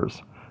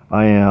numbers,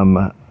 I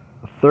am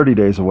 30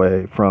 days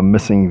away from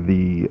missing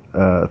the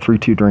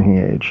 3-2 drinking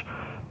age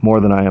more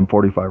than I am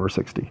 45 or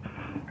 60.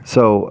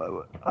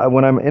 So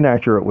when I'm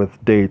inaccurate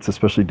with dates,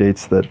 especially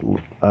dates that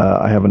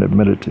I haven't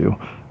admitted to,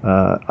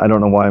 I don't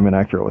know why I'm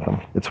inaccurate with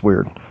them. It's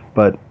weird.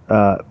 But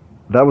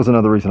that was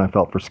another reason I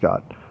felt for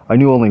Scott. I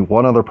knew only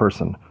one other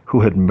person who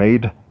had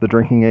made the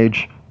drinking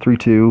age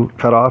 3-2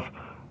 cutoff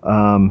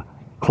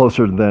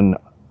closer than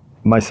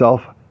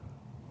myself,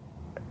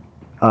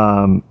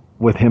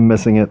 with him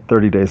missing it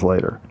 30 days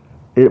later.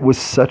 It was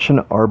such an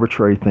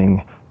arbitrary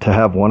thing to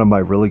have one of my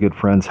really good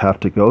friends have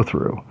to go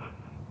through.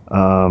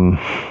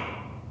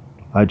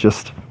 I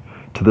just,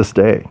 to this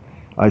day,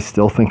 I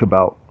still think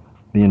about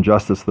the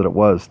injustice that it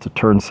was to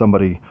turn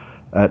somebody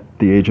at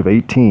the age of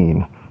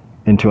 18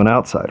 into an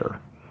outsider.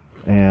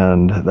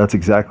 And that's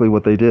exactly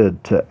what they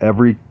did to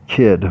every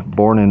kid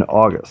born in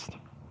August.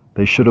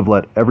 They should have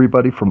let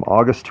everybody from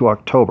August to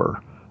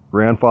October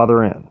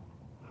grandfather in.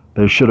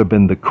 There should have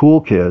been the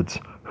cool kids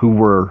who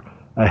were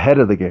ahead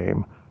of the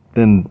game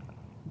than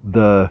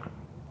the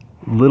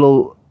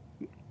little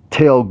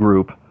tail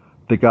group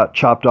that got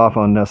chopped off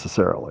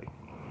unnecessarily.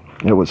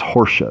 It was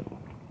horseshit.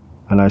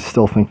 And I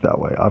still think that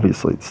way.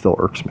 Obviously, it still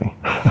irks me.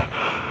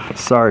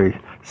 Sorry,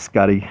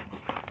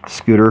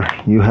 Scooter,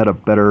 you had a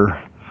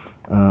better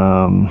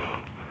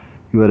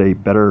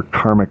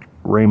karmic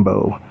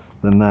rainbow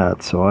than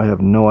that, so I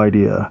have no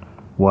idea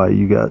why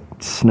you got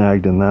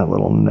snagged in that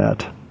little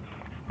net.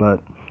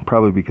 But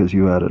probably because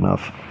you had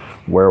enough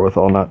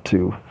wherewithal not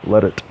to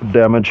let it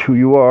damage who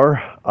you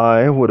are.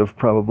 I would have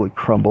probably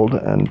crumbled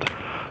and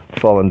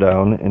fallen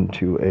down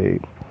into a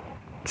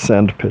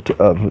sand pit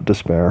of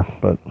despair,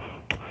 but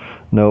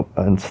nope,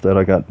 instead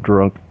I got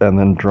drunk and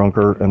then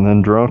drunker and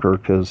then drunker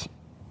because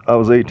I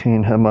was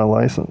 18, had my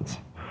license.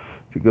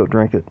 Could go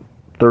drink at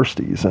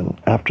Thirsties and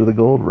after the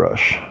gold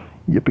rush.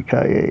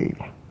 Yippee-ki-yay.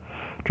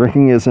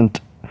 Drinking isn't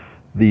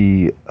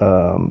the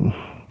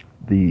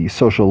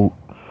social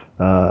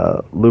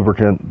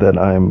lubricant that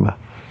I'm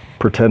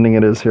pretending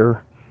it is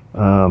here,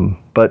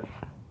 but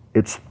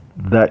it's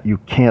that you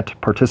can't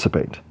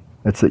participate.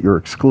 It's that you're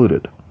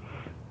excluded.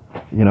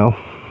 You know,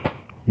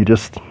 you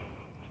just,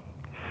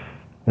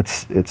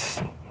 it's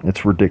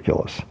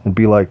ridiculous. It'd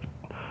be like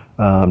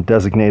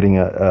designating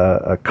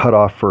a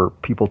cutoff for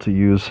people to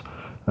use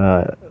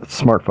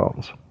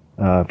smartphones.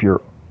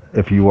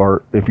 If you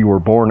were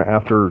born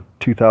after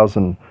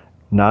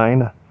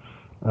 2009,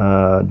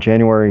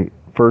 January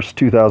 1st,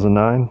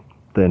 2009,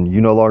 then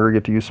you no longer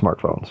get to use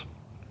smartphones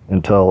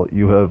until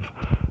you have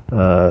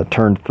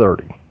turned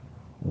 30.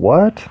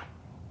 What?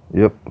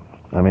 Yep.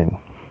 I mean,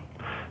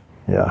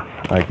 yeah,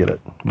 I get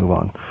it. Move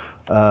on.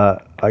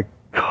 At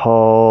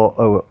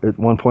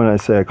one point I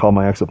say I call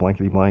my ex a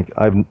blankety blank.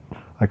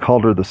 I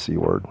called her the C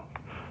word,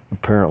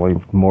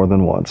 apparently more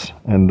than once.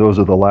 And those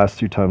are the last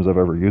 2 times I've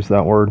ever used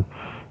that word.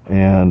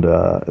 And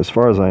as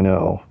far as I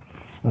know,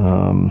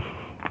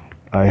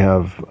 I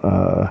have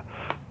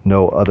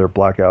no other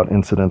blackout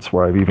incidents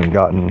where I've even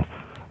gotten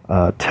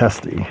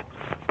testy.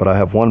 But I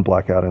have one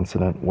blackout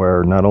incident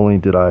where not only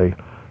did I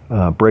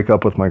break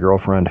up with my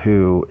girlfriend,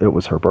 who it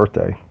was her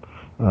birthday,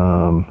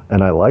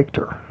 and I liked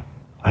her.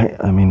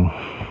 I mean,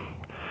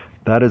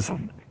 that is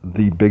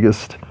the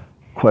biggest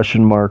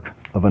question mark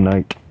of a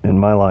night in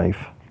my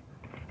life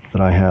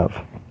that I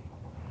have,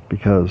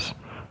 because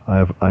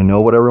I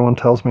know what everyone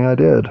tells me I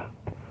did,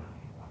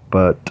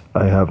 but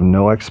I have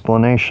no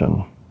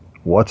explanation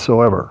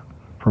whatsoever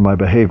for my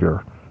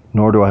behavior,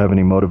 nor do I have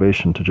any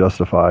motivation to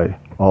justify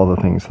all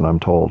the things that I'm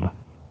told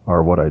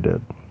are what I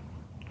did.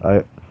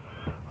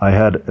 I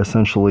had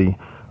essentially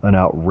an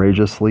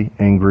outrageously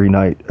angry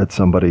night at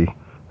somebody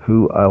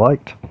who I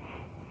liked.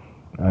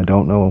 I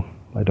don't know.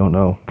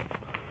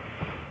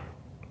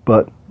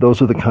 But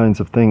those are the kinds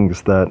of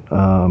things that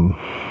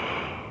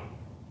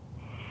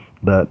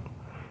that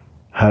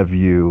have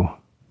you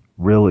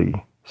really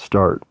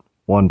start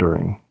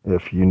wondering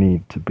if you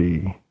need to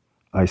be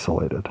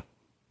isolated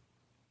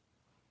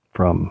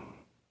from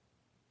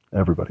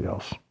everybody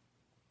else.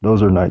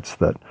 Those are nights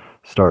that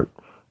start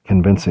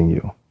convincing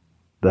you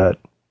that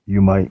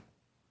you might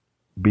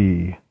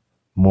be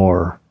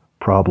more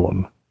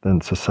problem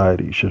than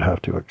society should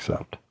have to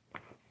accept.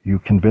 You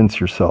convince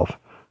yourself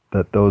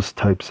that those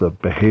types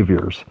of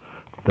behaviors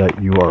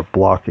that you are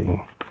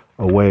blocking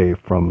away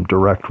from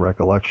direct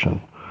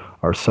recollection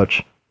are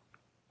such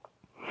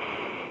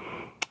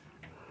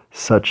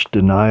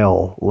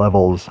denial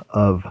levels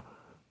of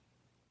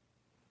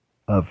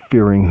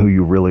fearing who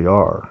you really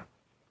are,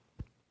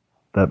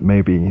 that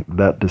maybe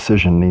that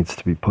decision needs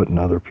to be put in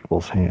other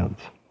people's hands.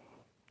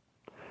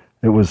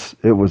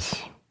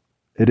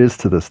 It is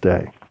to this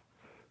day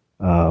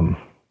a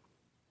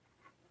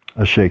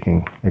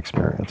shaking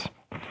experience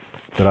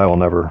that I will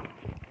never,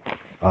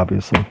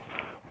 obviously,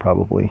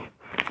 probably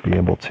be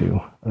able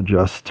to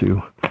adjust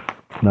to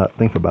not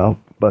think about,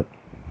 but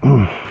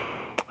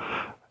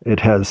it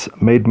has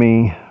made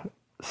me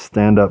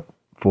stand up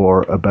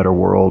for a better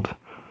world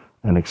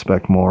and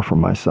expect more from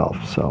myself.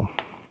 So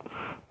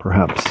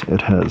perhaps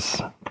it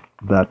has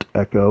that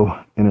echo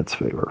in its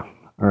favor.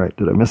 All right,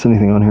 did I miss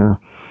anything on here?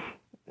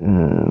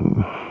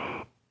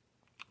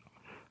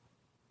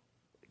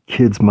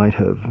 Kids might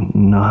have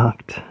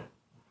knocked.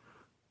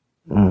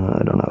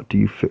 I don't know. Do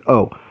you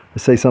I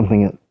say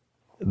something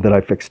that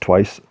I fixed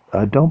twice.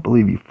 I don't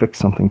believe you fix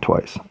something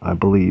twice. I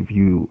believe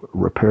you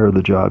repair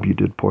the job you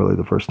did poorly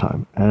the first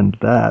time. And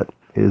that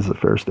is a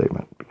fair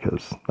statement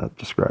because that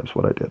describes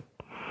what I did.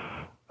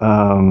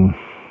 I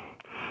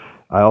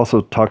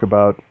also talk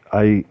about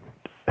I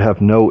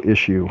have no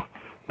issue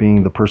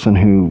being the person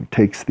who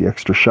takes the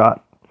extra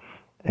shot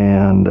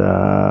and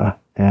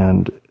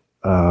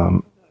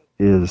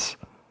is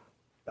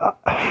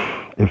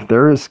if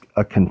there is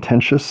a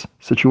contentious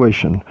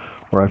situation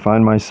where I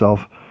find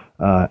myself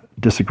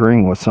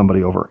disagreeing with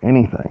somebody over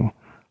anything,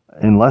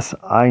 unless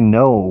I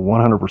know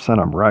 100%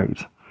 I'm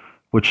right,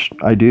 which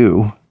I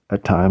do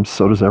at times,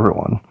 so does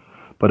everyone.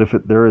 But if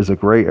there is a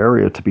gray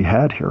area to be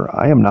had here,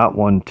 I am not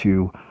one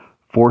to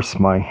force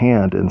my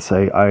hand and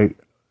say,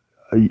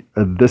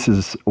 this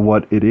is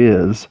what it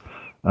is.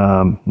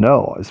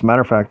 No, as a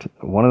matter of fact,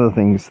 one of the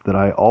things that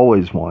I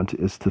always want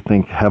is to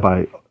think, have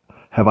I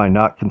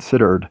not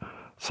considered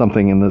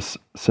something in this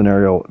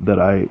scenario that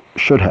I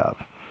should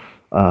have?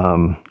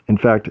 In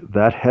fact,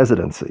 that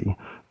hesitancy,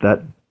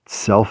 that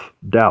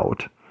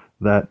self-doubt,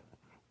 that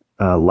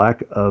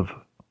lack of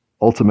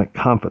ultimate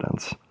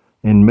confidence,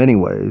 in many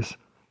ways,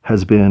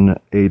 has been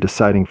a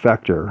deciding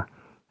factor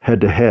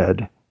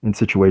head-to-head in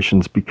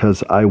situations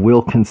because I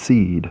will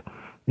concede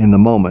in the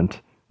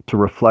moment to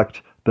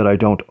reflect that I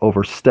don't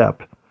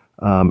overstep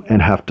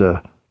and have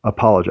to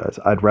apologize.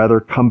 I'd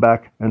rather come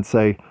back and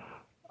say,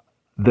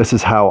 this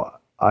is how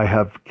I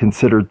have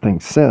considered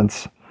things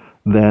since,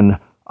 than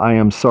I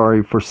am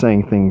sorry for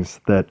saying things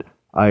that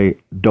I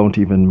don't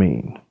even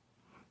mean.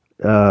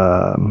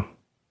 But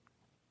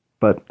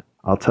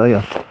I'll tell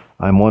you,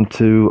 I'm one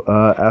to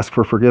ask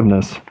for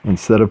forgiveness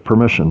instead of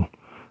permission.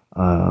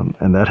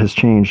 And that has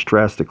changed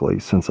drastically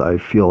since I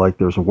feel like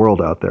there's a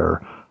world out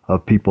there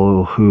of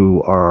people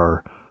who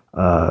are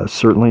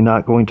certainly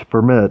not going to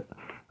permit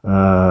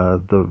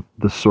the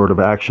sort of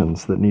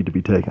actions that need to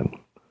be taken.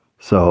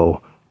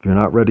 So if you're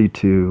not ready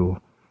to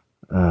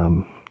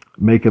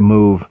make a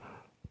move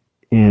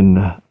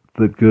in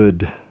the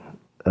good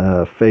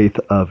faith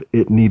of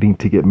it needing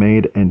to get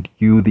made and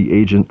you the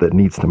agent that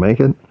needs to make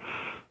it,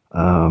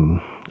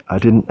 I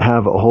didn't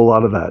have a whole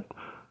lot of that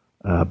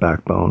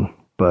backbone,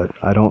 but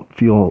I don't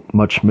feel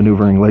much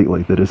maneuvering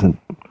lately that isn't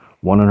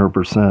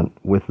 100%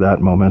 with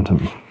that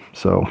momentum.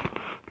 So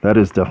that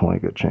is definitely a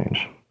good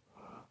change.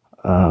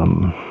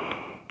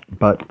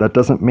 But that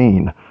doesn't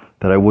mean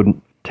that I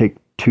wouldn't take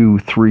 2,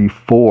 3,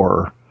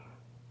 4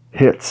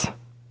 hits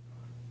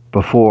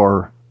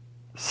before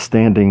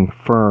standing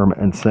firm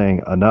and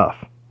saying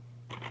enough.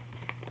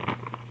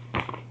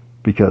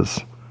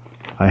 Because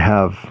I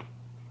have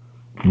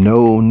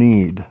no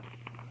need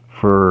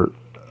for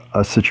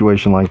a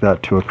situation like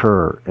that to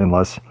occur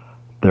unless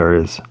there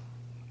is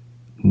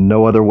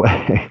no other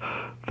way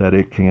that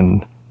it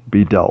can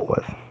be dealt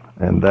with.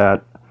 And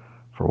that,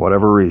 for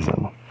whatever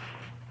reason,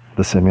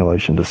 the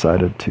simulation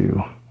decided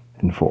to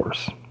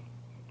enforce.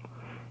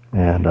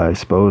 And I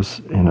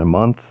suppose in a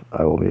month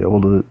I will be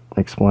able to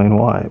explain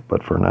why.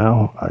 But for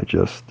now, I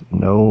just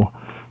know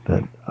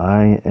that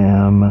I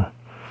am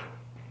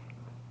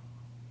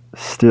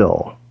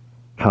still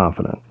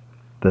confident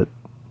that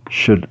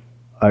should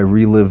I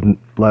relive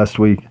last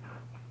week,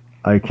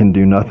 I can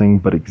do nothing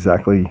but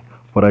exactly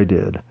what I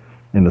did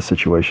in the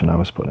situation I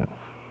was put in.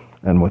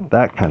 And with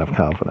that kind of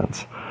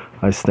confidence,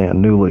 I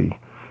stand newly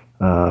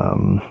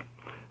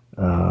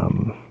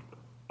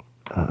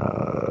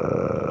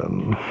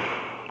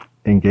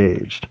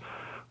engaged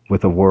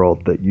with a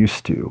world that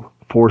used to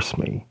force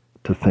me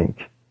to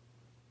think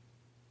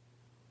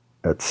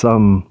at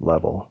some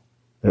level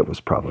it was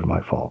probably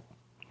my fault.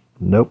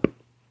 Nope,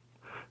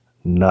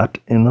 not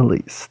in the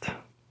least.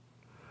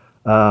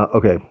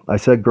 Okay, I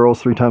said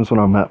girls 3 times when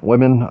I met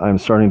women. I'm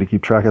starting to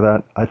keep track of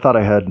that. I thought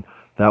I had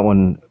that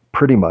one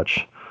pretty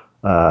much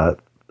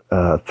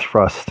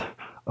thrust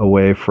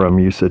away from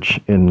usage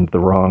in the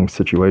wrong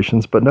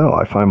situations. But no,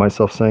 I find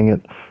myself saying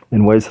it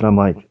in ways that I'm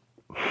like,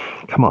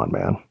 come on,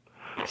 man.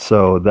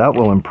 So that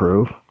will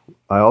improve.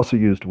 I also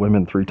used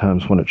women 3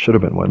 times when it should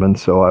have been women,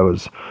 so I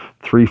was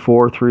 3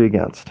 for, 3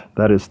 against.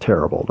 That is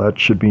terrible. That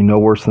should be no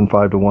worse than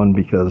 5 to 1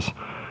 because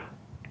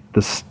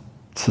this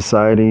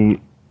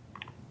society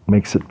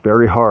makes it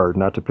very hard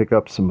not to pick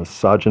up some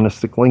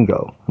misogynistic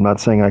lingo. I'm not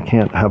saying I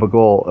can't have a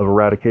goal of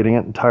eradicating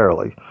it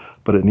entirely,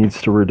 but it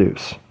needs to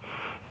reduce.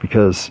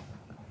 Because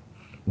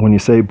when you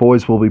say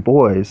boys will be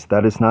boys,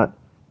 that is not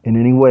in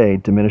any way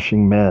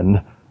diminishing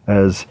men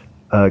as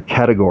a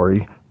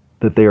category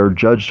that they are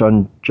judged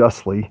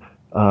unjustly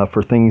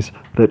for things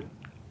that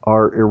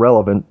are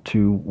irrelevant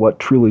to what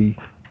truly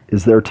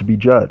is there to be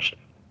judged.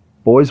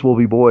 Boys will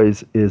be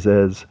boys is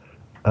as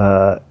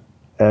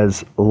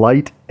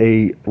light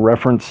a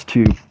reference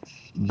to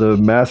the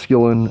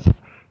masculine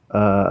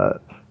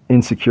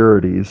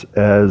insecurities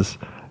as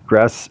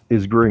grass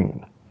is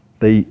green.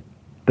 They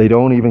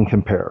don't even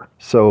compare.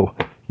 So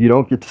you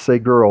don't get to say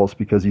girls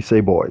because you say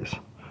boys.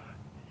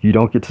 You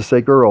don't get to say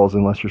girls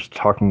unless you're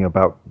talking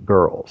about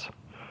girls.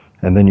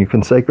 And then you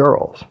can say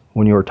girls.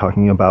 When you are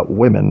talking about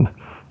women,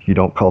 you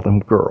don't call them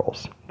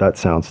girls. That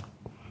sounds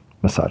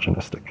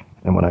misogynistic.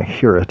 And when I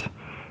hear it,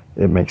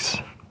 it makes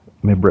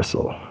me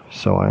bristle.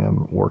 So I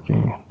am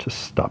working to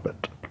stop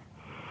it.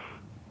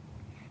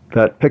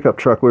 That pickup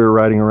truck we were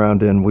riding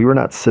around in, we were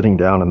not sitting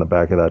down in the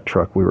back of that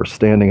truck. We were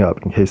standing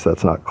up, in case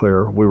that's not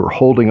clear. We were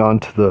holding on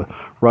to the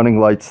running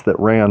lights that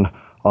ran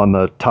on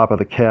the top of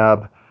the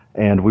cab,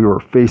 and we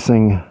were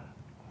facing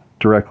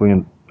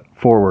directly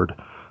forward.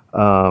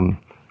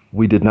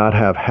 We did not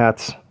have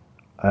hats.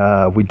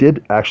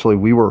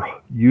 We were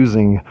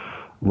using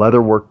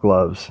leather work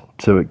gloves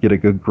to get a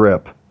good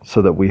grip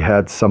so that we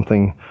had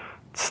something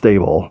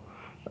stable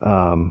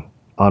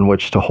on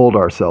which to hold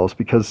ourselves,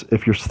 because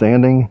if you're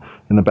standing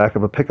in the back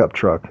of a pickup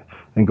truck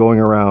and going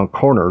around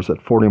corners at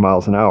 40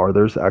 miles an hour,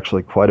 there's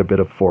actually quite a bit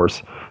of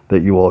force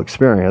that you will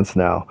experience.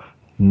 Now,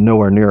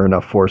 nowhere near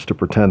enough force to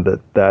pretend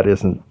that that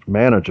isn't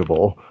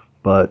manageable,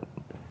 but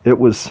it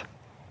was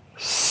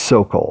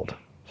so cold.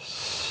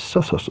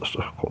 So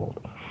cold.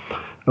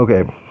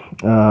 Okay,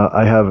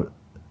 I have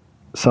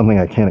something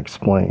I can't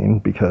explain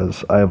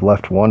because I have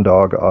left one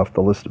dog off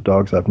the list of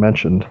dogs I've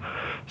mentioned.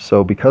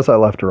 So because I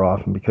left her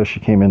off and because she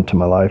came into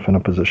my life in a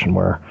position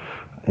where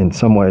in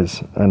some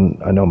ways, and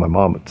I know my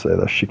mom would say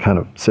this, she kind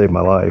of saved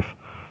my life,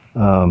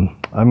 I'm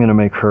going to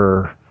make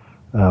her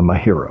my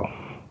hero.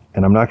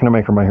 And I'm not going to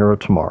make her my hero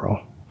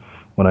tomorrow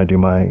when I do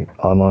my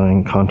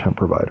online content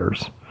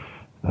providers.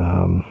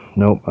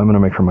 Nope, I'm going to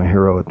make her my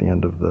hero at the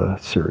end of the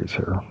series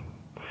here.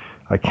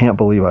 I can't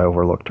believe I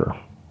overlooked her.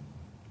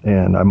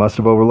 And I must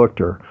have overlooked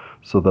her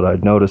so that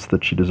I'd noticed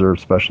that she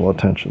deserves special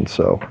attention.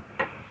 So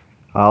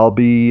I'll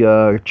be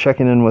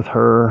checking in with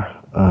her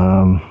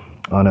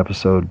on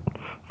episode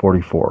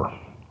 44.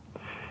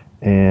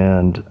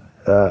 And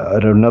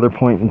at another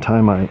point in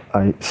time,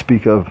 I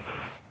speak of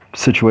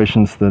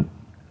situations that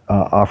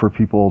offer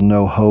people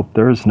no hope.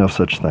 There is no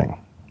such thing.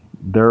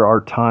 There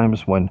are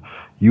times when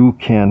you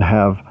can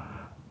have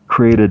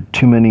created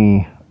too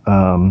many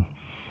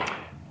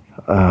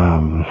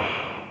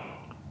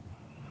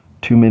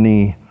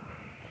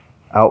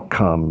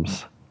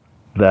outcomes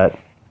that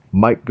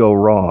might go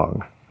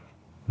wrong,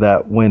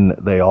 that when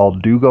they all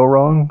do go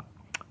wrong,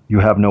 you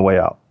have no way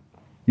out.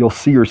 You'll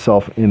see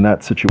yourself in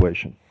that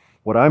situation.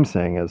 What I'm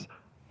saying is,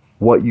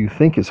 what you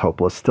think is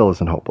hopeless still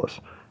isn't hopeless.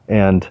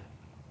 And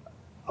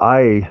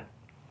I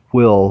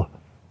will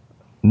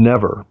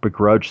never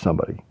begrudge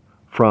somebody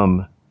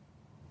from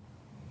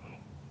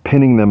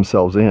pinning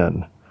themselves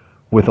in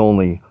with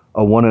only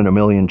a 1 in a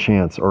million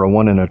chance, or a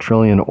 1 in a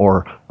trillion,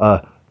 or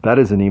that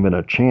isn't even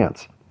a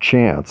chance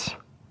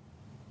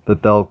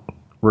that they'll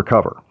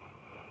recover.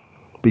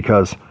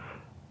 Because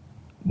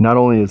not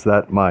only is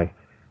that my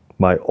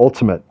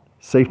ultimate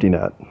safety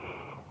net,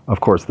 of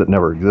course, that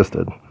never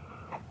existed,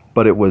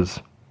 but it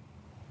was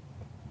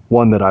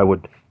one that I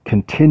would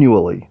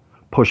continually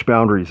push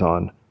boundaries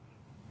on,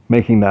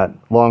 making that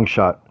long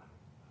shot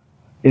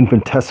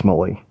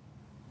infinitesimally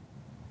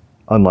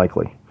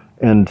unlikely.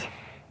 And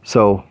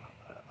so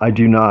I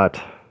do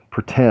not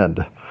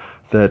pretend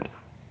that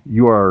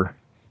you are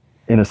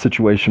in a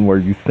situation where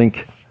you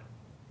think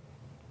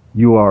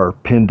you are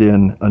pinned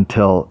in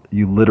until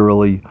you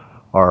literally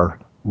are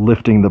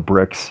lifting the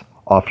bricks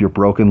off your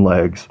broken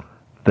legs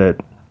that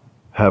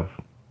have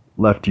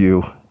left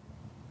you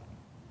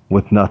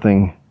with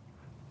nothing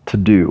to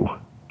do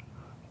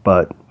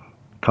but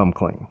come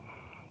clean.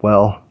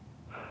 Well,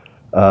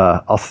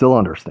 I'll still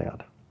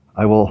understand.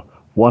 I will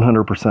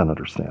 100%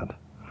 understand.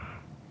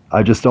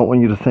 I just don't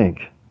want you to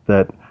think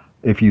that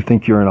if you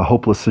think you're in a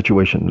hopeless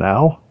situation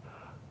now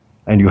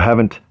and you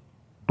haven't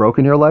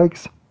broken your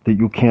legs, that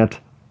you can't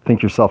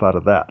think yourself out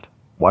of that.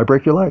 Why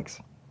break your legs?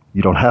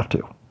 You don't have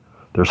to.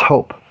 There's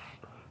hope.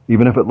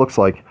 Even if it looks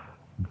like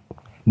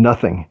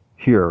nothing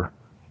here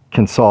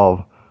can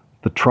solve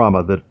the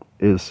trauma that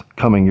is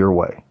coming your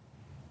way.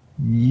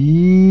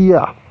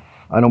 Yeah,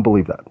 I don't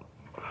believe that.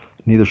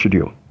 Neither should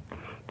you.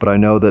 But I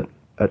know that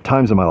at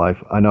times in my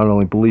life, I not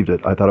only believed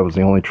it, I thought it was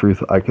the only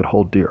truth I could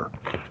hold dear.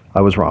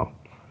 I was wrong.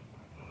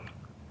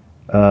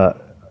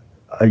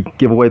 I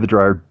give away the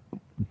dryer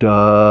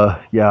Duh.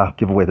 Yeah,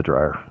 give away the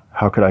dryer.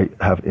 How could I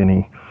have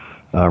any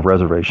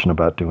reservation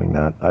about doing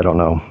that? I don't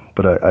know,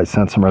 but I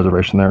sent some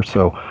reservation there,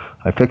 so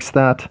I fixed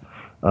that.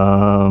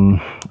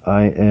 Um,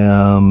 I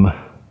am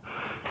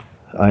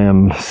I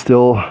am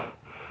still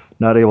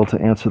not able to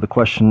answer the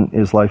question,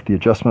 is life the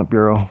adjustment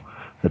bureau?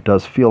 It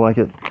does feel like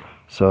it,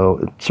 so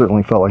it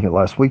certainly felt like it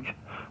last week.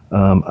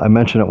 I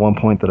mentioned at one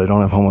point that I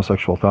don't have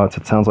homosexual thoughts.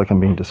 It sounds like I'm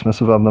being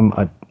dismissive of them.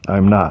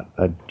 I'm not.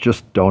 I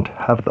just don't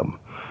have them.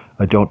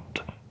 I don't.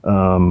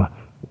 Um,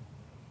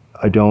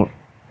 I don't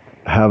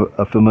have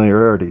a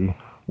familiarity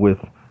with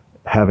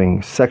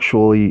having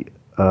sexually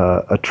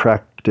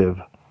attractive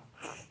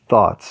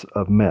thoughts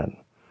of men.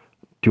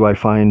 Do I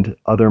find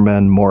other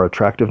men more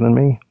attractive than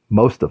me?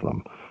 Most of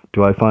them.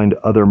 Do I find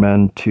other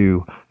men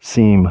to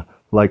seem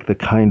like the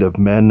kind of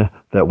men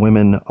that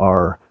women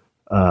are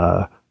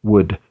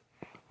would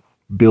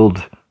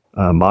build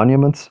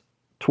monuments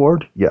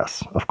toward?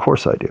 Yes, of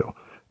course I do.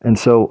 And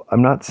so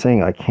I'm not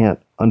saying I can't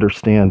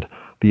understand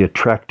the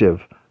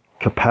attractive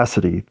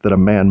capacity that a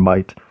man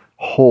might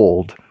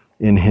hold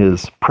in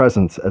his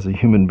presence as a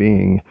human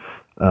being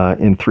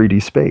in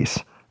 3D space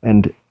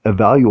and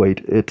evaluate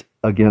it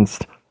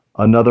against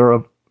another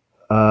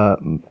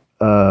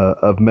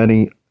of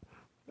many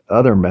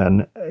other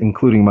men,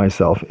 including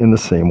myself, in the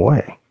same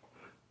way.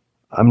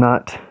 I'm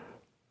not.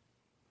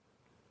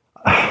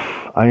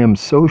 I am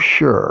so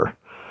sure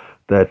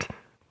that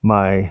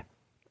my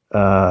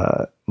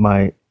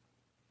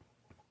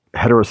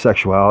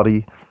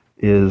heterosexuality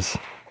is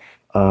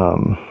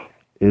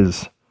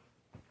is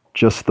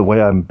just the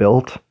way I'm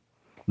built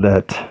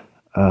that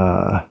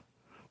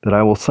that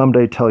I will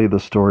someday tell you the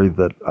story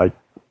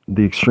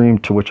the extreme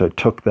to which I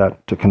took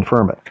that to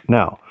confirm it.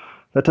 Now,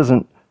 that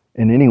doesn't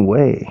in any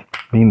way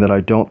mean that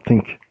I don't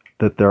think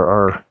that there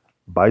are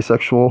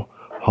bisexual,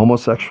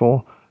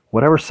 homosexual,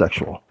 whatever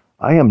sexual.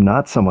 I am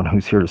not someone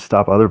who's here to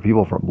stop other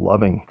people from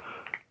loving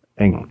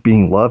and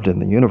being loved in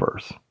the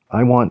universe.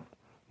 I want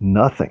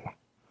nothing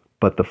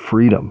but the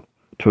freedom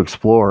to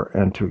explore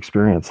and to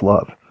experience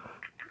love.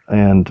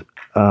 And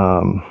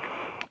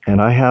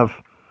and I have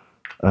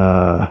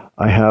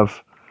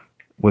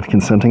with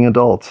consenting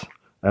adults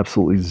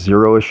absolutely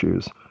zero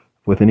issues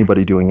with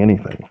anybody doing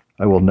anything.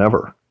 I will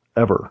never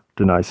ever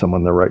deny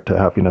someone their right to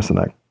happiness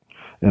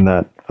in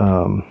that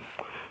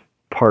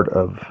part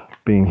of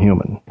being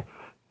human.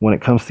 When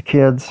it comes to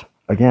kids,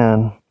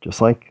 again,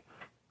 just like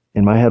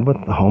in my head with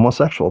the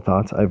homosexual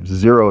thoughts, I have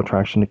zero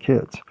attraction to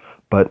kids.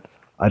 But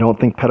I don't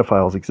think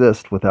pedophiles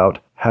exist without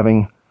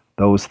having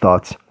those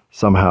thoughts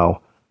somehow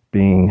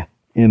being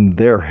in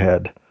their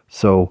head.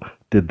 So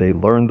did they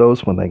learn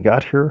those when they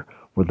got here?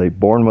 Were they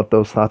born with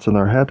those thoughts in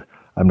their head?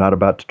 I'm not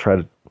about to try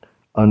to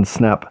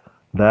unsnap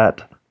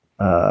that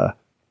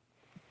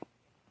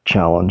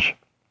challenge.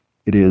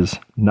 It is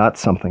not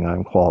something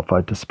I'm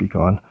qualified to speak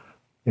on.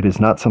 It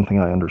is not something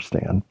I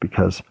understand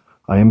because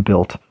I am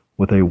built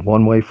with a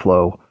one-way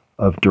flow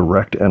of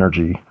direct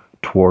energy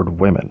toward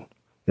women.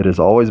 It has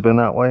always been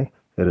that way.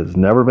 It has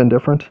never been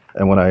different.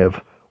 And when I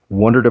have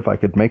wondered if I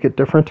could make it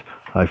different,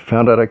 I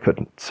found out I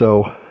couldn't.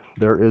 So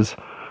there is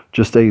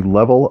just a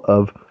level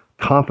of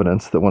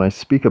confidence that when I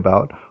speak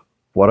about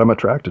what I'm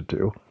attracted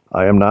to,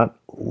 I am not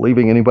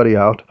leaving anybody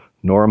out,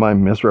 nor am I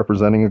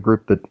misrepresenting a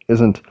group that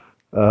isn't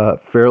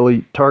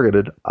fairly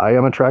targeted. I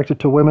am attracted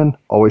to women,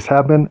 always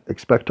have been,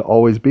 expect to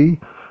always be.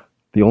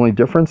 The only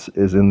difference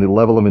is in the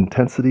level of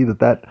intensity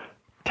that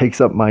takes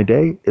up my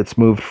day. It's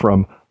moved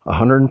from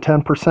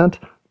 110%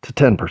 to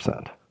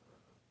 10%.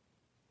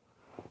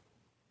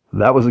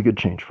 That was a good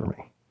change for me.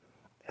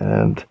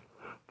 And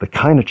the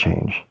kind of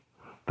change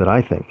that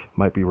I think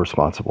might be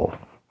responsible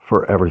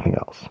for everything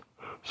else.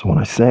 So when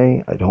I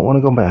say I don't want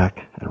to go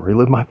back and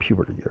relive my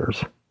puberty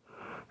years,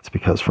 it's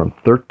because from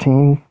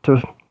 13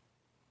 to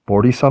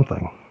 40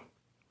 something,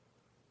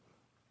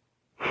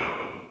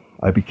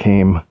 I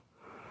became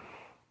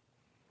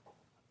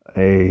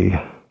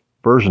a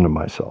version of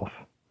myself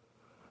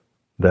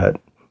that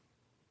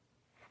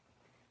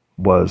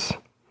was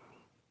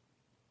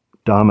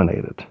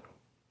dominated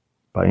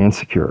by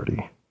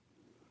insecurity,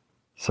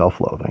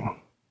 self-loathing,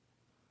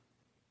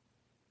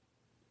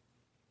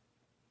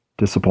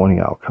 disappointing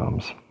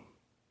outcomes,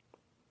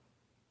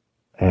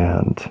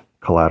 and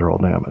collateral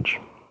damage.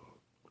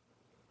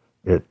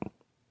 It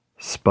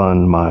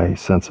spun my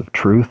sense of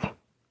truth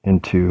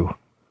into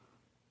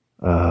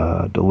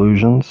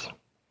delusions.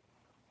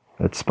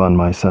 It spun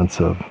my sense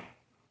of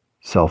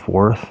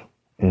self-worth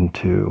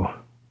into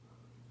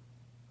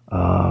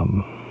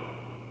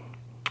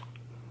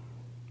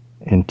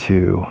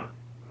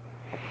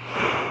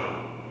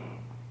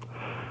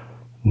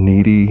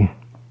needy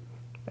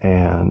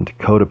and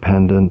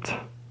codependent,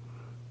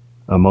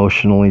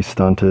 emotionally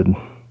stunted,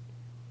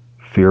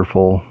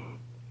 fearful,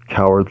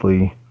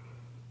 cowardly,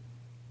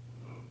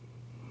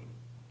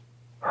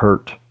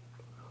 hurt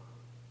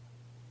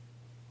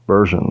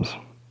versions.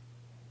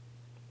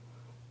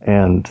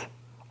 And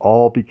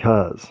all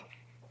because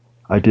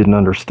I didn't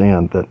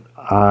understand that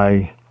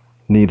I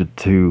needed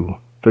to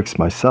fix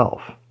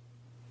myself,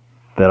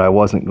 that I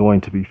wasn't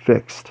going to be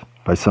fixed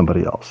by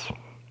somebody else.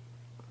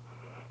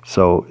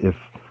 So if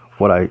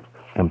what I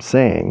am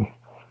saying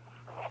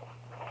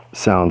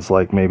sounds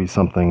like maybe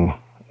something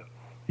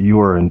you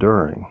are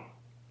enduring,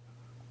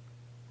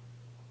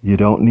 you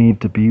don't need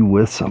to be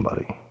with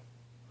somebody.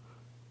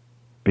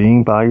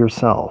 Being by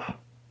yourself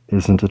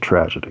isn't a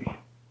tragedy.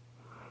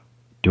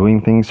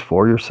 Doing things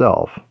for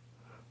yourself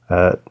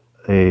at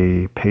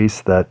a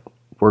pace that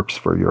works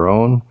for your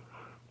own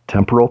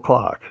temporal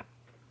clock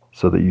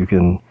so that you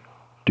can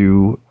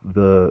do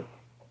the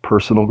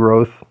personal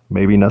growth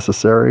maybe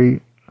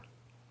necessary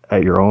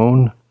at your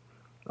own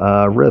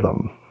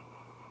rhythm.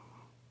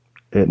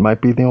 It might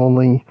be the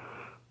only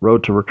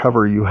road to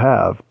recovery you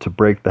have to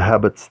break the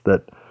habits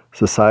that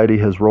society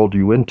has rolled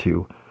you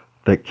into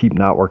that keep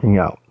not working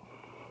out.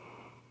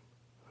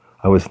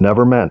 I was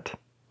never meant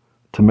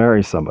to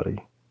marry somebody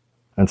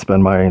and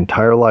spend my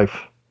entire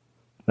life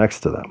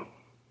next to them.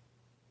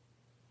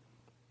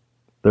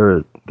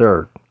 There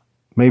are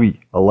maybe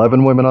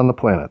 11 women on the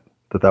planet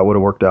that would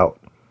have worked out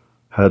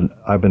had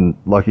I been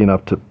lucky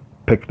enough to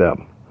pick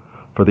them.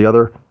 For the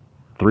other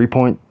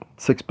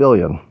 3.6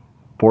 billion,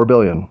 4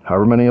 billion,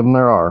 however many of them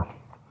there are,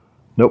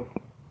 nope,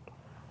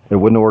 it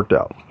wouldn't have worked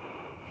out.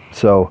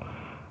 So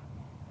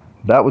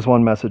that was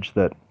one message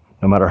that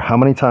no matter how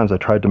many times I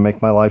tried to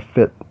make my life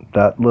fit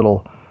that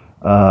little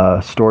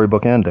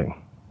storybook ending,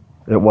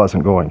 it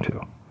wasn't going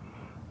to.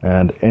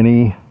 And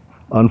any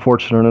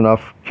unfortunate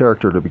enough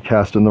character to be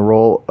cast in the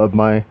role of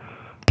my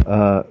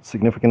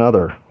significant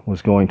other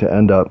was going to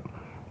end up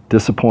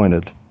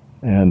disappointed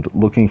and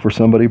looking for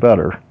somebody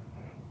better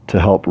to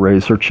help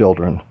raise her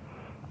children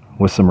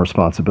with some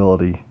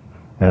responsibility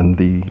and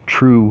the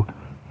true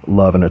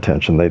love and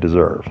attention they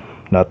deserve,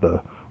 not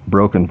the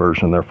broken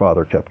version their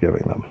father kept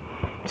giving them.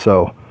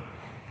 So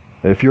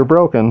if you're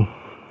broken,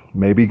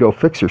 maybe go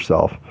fix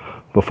yourself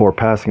before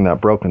passing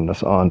that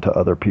brokenness on to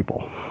other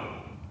people.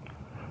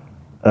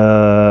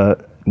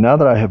 Now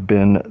that I have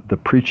been the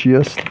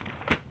preachiest,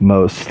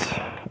 most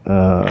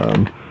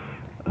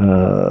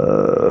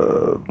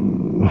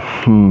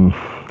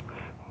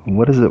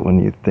what is it when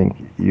you think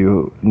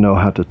you know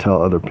how to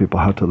tell other people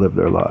how to live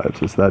their lives?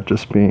 Is that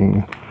just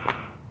being,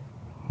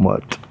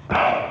 what,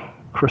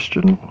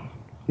 Christian?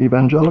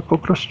 Evangelical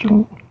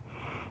Christian?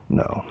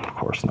 No, of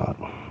course not.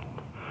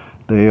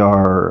 They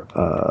are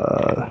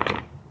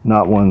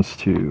not ones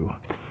to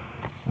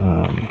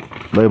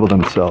label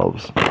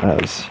themselves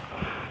as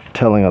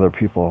telling other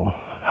people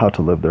how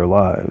to live their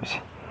lives.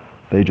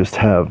 They just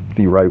have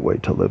the right way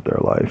to live their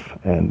life,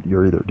 and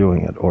you're either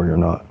doing it or you're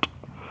not.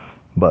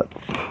 But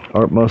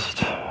aren't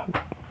most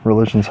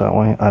religions that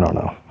way? I don't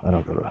know. I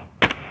don't go to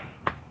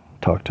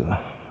talk to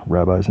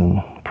rabbis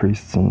and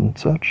priests and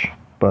such,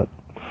 but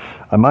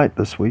I might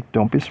this week.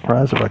 Don't be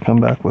surprised if I come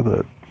back with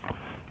a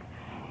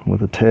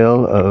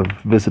tale of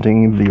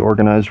visiting the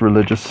organized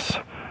religious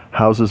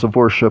houses of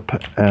worship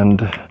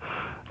and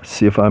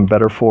see if I'm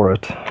better for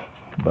it.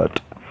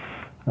 But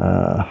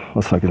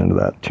let's not get into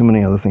that. Too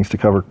many other things to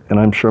cover, and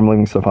I'm sure I'm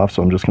leaving stuff off,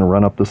 so I'm just going to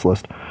run up this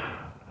list.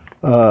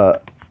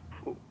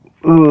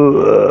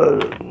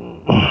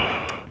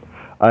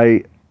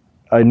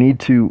 I need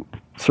to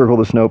circle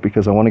this note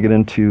because I want to get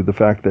into the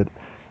fact that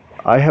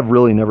I have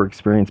really never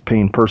experienced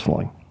pain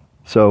personally.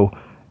 So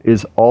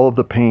is all of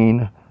the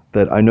pain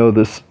that I know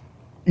this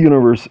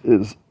universe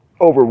is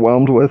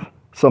overwhelmed with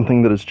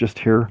something that is just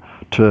here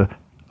to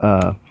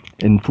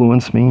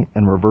influence me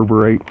and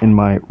reverberate in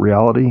my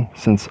reality,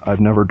 since I've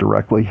never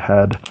directly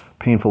had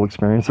painful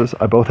experiences?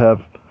 Both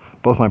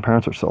my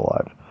parents are still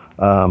alive.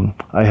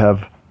 I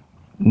have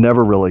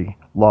never really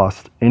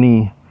lost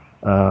any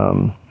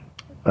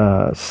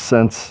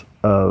sense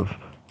of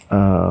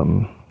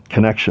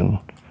connection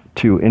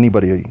to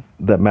anybody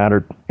that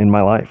mattered in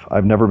my life.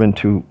 I've been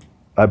to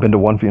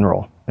one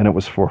funeral, and it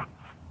was for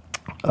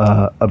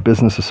a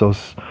business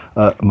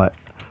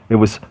it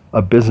was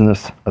a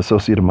business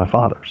associate of my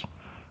father's.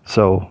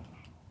 So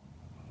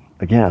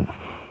again,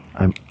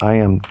 I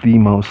am the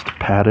most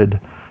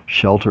padded,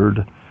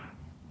 sheltered,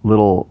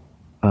 little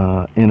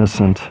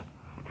innocent,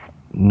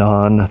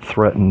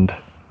 non-threatened,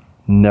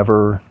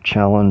 never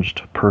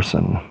challenged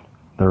person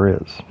there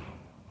is.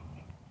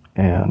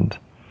 And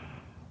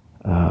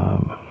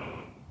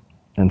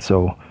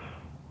so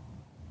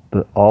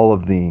all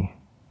of the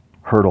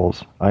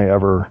hurdles I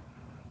ever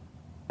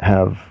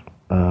have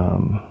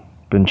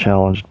been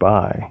challenged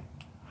by,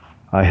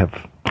 I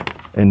have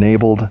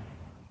enabled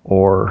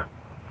or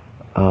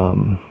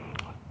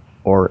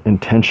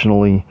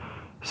intentionally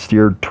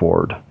steered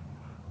toward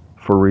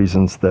for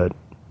reasons that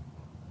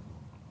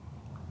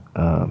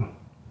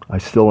I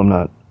still am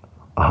not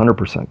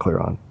 100% clear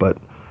on, but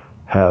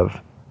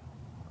have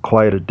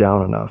quieted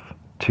down enough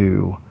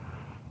to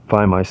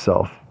find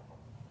myself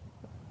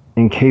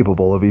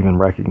incapable of even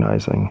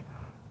recognizing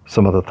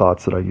some of the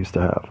thoughts that I used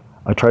to have.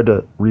 I tried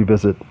to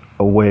revisit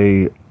a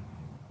way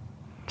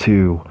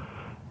to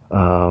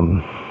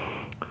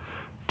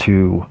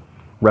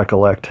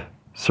recollect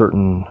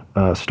certain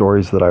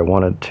stories that I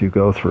wanted to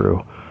go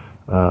through,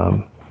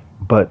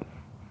 but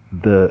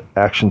the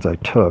actions I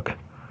took,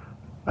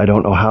 I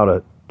don't know how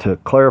to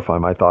clarify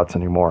my thoughts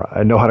anymore.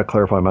 I know how to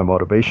clarify my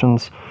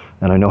motivations,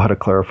 and I know how to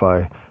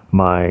clarify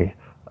my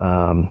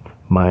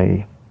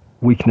my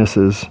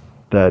weaknesses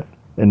that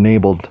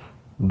enabled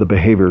the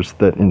behaviors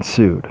that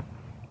ensued.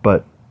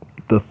 But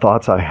the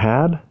thoughts I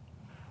had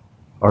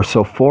are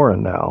so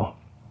foreign now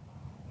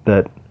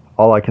that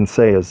all I can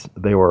say is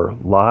they were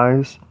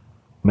lies,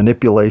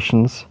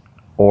 manipulations,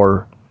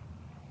 or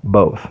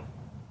both.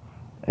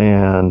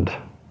 And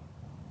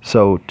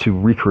so to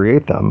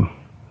recreate them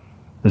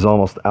is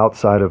almost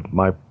outside of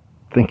my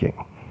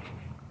thinking.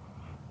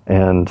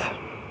 And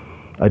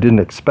I didn't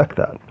expect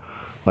that.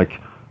 Like,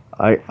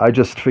 I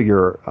just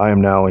figure I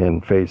am now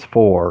in phase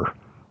 4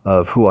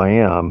 of who I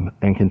am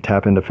and can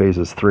tap into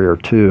phases 3 or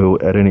 2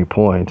 at any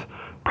point.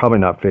 Probably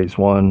not phase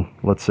 1.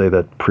 Let's say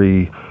that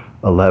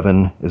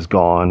pre-11 is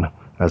gone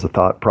as a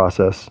thought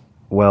process,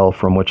 well,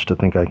 from which to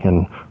think I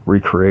can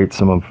recreate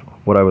some of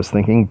what I was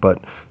thinking.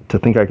 But to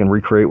think I can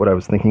recreate what I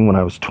was thinking when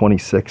I was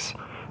 26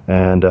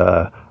 and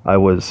I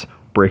was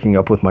breaking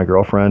up with my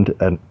girlfriend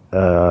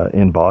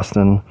in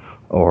Boston,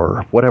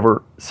 or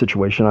whatever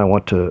situation I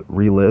want to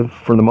relive,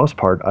 for the most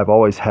part, I've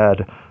always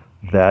had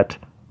that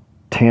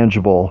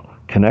tangible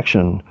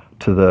connection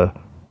to the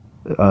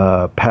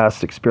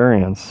past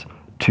experience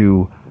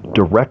to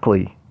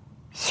directly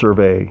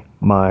survey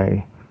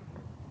my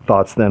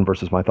thoughts then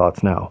versus my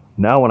thoughts now.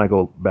 Now when I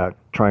go back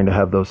trying to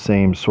have those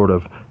same sort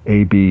of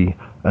A-B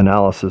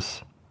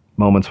analysis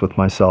moments with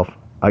myself,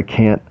 I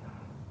can't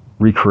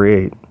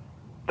recreate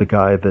the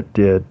guy that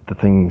did the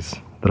things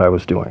that I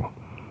was doing.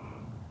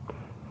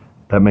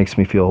 That makes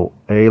me feel,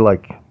 A,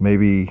 like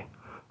maybe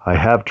I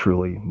have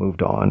truly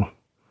moved on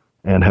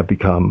and have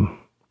become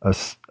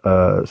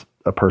a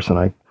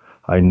person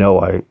I know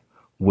I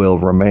will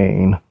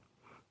remain,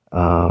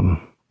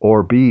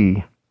 or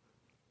B,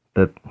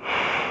 that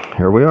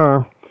here we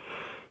are,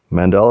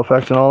 Mandela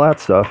effect and all that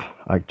stuff.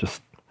 I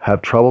just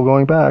have trouble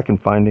going back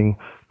and finding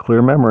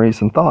clear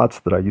memories and thoughts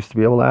that I used to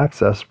be able to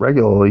access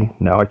regularly.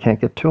 Now I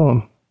can't get to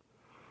them.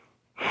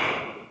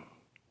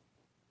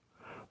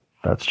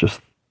 That's just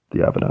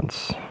the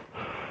evidence.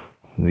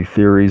 The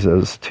theories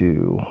as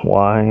to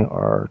why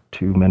are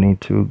too many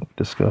to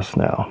discuss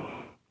now.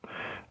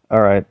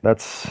 All right,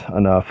 that's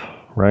enough,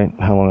 right?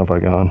 How long have I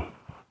gone?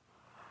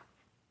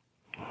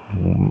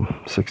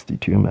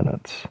 62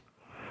 minutes.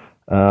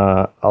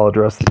 I'll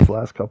address these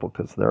last couple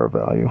because they're of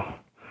value.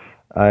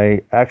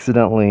 I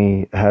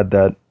accidentally had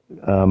that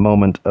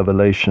moment of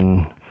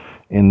elation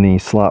in the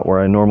slot where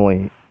I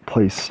normally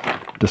place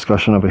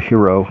discussion of a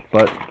hero,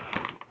 but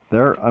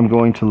there I'm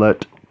going to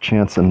let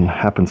chance and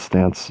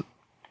happenstance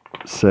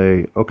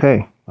say,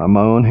 okay, I'm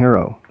my own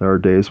hero. There are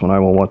days when I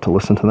will want to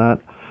listen to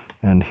that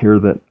and hear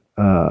that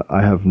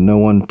I have no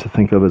one to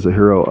think of as a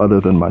hero other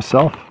than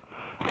myself.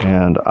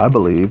 And I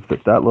believe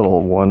that that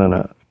little 1 and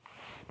a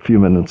few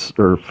minutes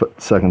or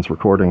seconds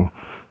recording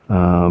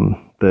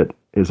that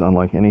is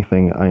unlike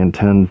anything I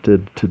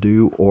intended to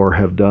do or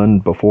have done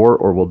before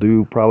or will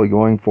do probably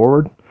going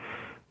forward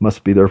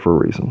must be there for a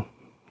reason.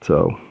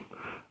 So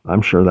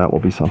I'm sure that will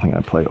be something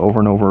I play over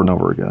and over and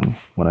over again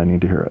when I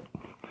need to hear it.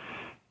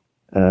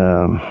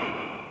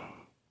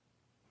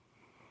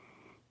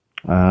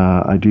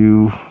 I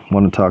do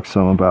want to talk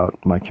some about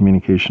my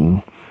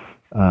communication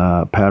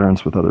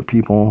patterns with other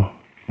people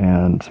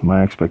and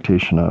my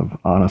expectation of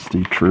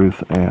honesty,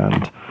 truth,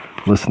 and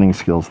listening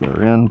skills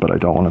therein, but I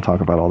don't want to talk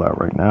about all that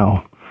right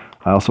now.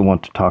 I also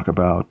want to talk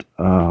about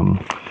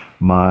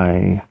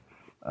my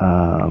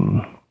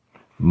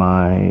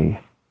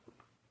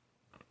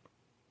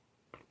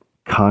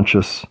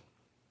conscious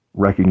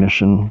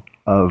recognition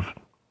of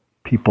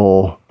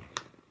people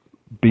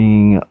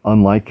being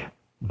unlike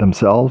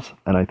themselves,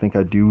 and I think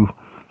I do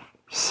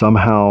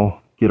somehow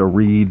get a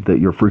read that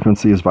your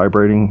frequency is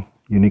vibrating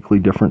uniquely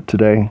different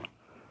today.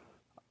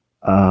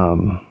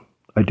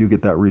 I do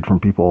get that read from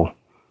people,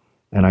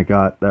 and I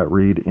got that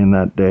read in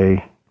that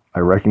day. I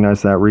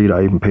recognized that read.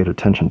 I even paid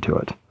attention to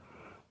it.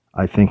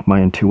 I think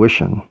my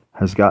intuition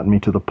has gotten me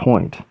to the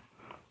point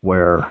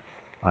where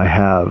I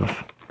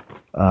have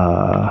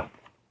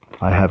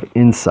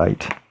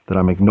insight that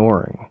I'm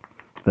ignoring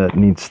that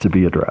needs to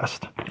be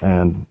addressed.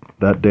 And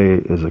that day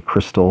is a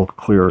crystal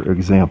clear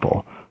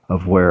example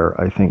of where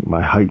I think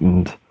my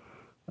heightened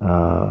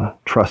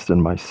trust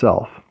in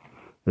myself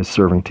is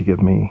serving to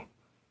give me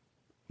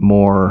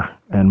more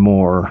and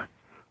more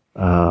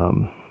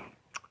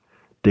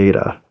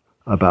data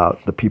about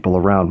the people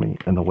around me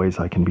and the ways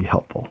I can be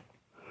helpful.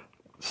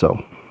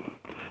 So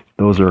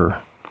those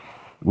are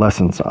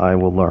lessons I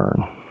will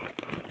learn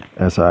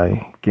as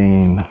I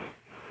gain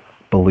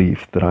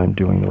belief that I'm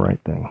doing the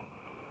right thing.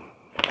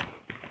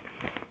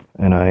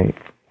 And I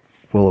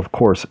will, of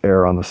course,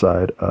 err on the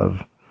side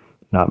of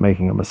not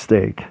making a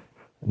mistake,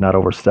 not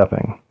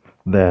overstepping,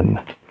 than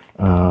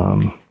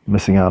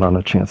missing out on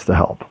a chance to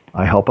help.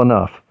 I help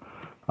enough.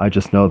 I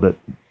just know that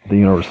the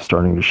universe is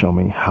starting to show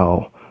me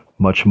how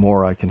much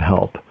more I can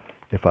help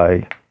if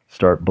I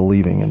start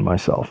believing in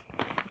myself.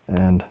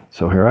 And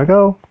so here I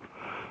go.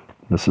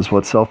 This is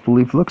what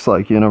self-belief looks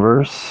like,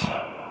 universe.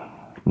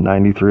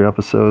 93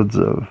 episodes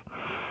of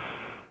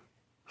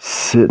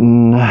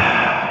sitting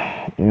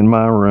in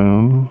my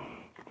room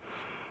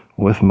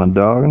with my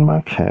dog and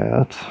my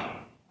cat,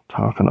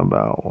 talking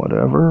about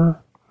whatever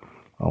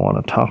I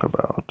want to talk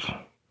about.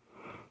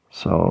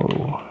 So,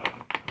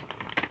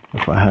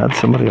 if I had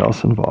somebody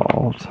else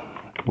involved,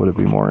 would it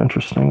be more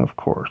interesting? Of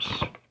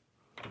course.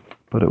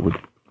 But it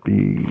would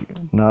be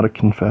not a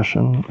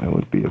confession, it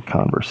would be a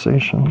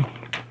conversation.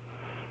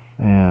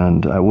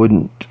 And I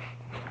wouldn't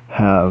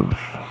have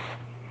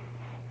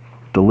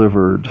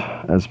delivered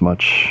as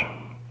much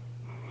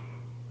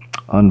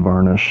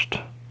unvarnished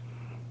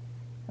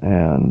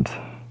and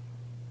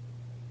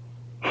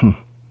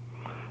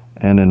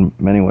in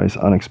many ways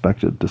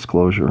unexpected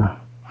disclosure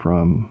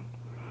from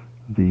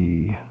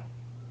the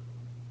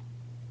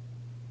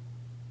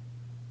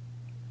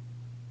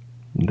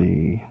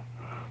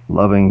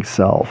loving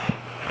self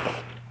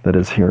that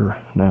is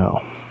here now.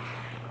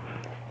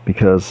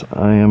 Because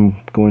I am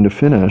going to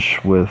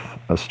finish with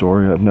a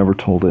story I've never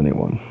told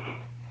anyone.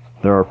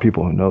 There are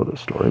people who know this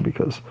story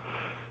because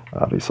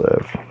obviously I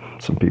have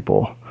some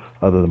people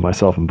other than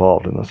myself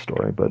involved in this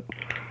story, but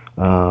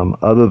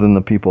other than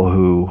the people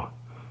who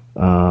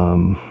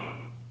I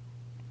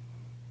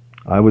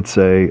would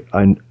say,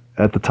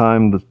 at the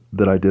time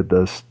that I did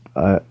this,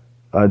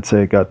 I'd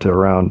say it got to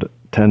around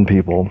 10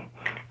 people,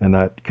 and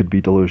that could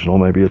be delusional.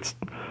 Maybe it's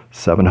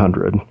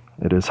 700.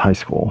 It is high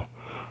school.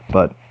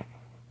 But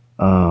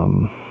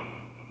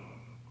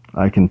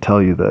I can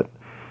tell you that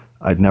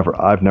I've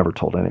never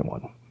told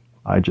anyone.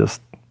 I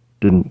just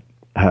didn't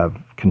have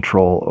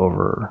control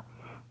over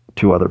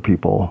two other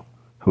people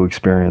who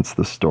experienced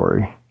this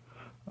story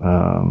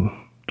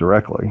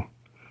directly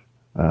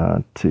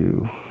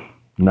to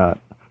not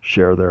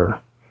share their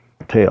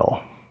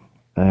tale.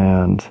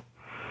 And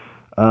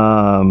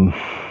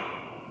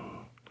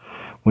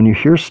when you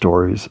hear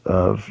stories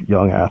of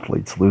young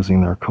athletes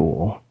losing their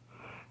cool,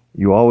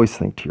 you always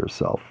think to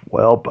yourself,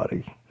 well,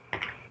 buddy,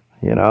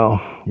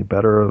 you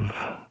better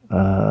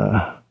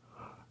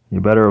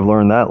have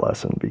learned that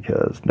lesson,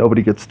 because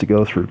nobody gets to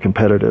go through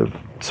competitive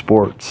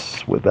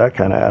sports with that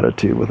kind of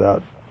attitude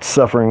without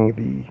suffering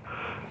the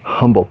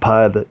humble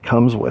pie that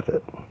comes with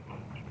it.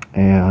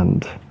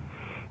 And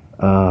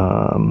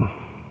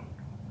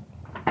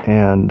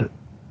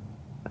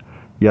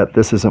yet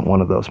this isn't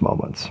one of those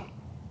moments,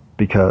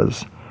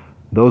 because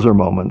those are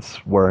moments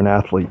where an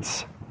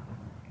athlete's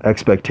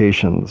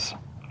expectations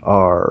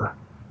are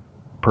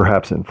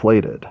perhaps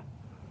inflated,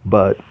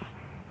 but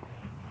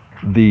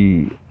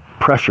the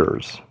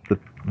pressures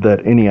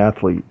that any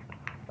athlete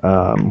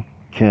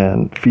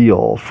can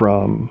feel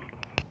from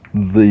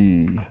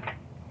the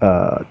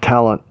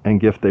talent and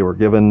gift they were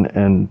given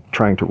and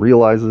trying to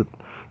realize it,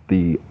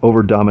 the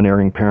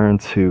over-domineering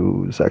parents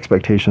whose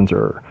expectations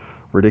are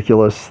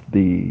ridiculous,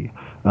 the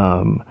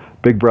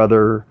big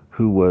brother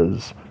who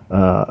was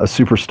a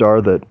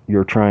superstar that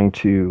you're trying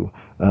to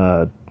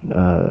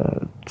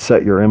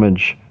set your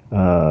image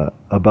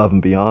above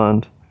and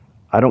beyond.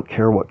 I don't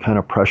care what kind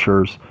of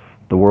pressures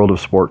the world of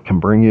sport can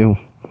bring you.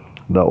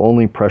 The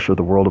only pressure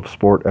the world of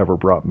sport ever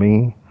brought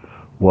me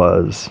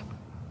was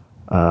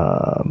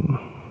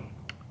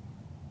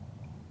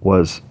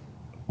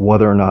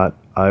whether or not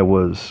I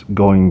was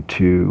going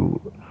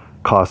to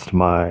cost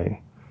my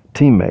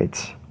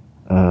teammates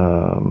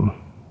a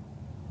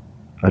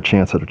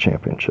chance at a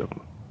championship.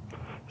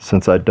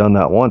 Since I'd done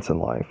that once in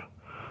life,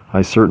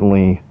 I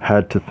certainly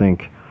had to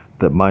think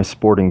that my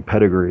sporting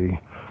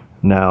pedigree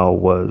now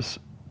was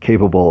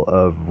capable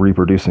of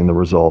reproducing the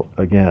result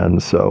again.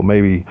 So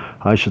maybe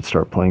I should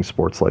start playing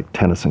sports like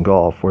tennis and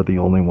golf, where the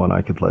only one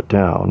I could let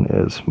down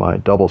is my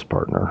doubles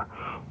partner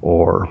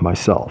or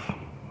myself.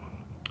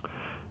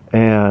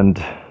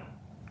 And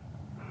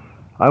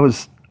I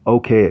was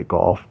okay at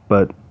golf,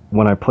 but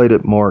when I played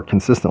it more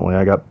consistently,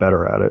 I got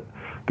better at it.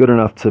 Good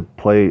enough to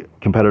play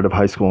competitive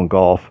high school and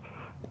golf,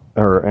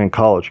 and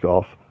college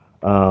golf,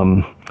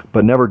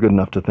 but never good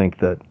enough to think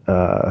that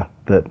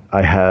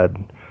I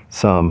had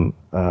some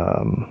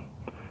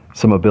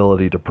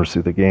ability to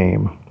pursue the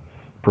game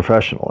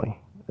professionally.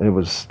 It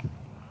was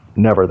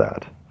never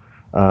that.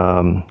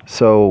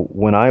 So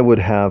when I would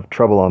have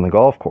trouble on the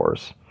golf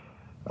course,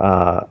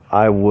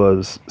 I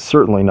was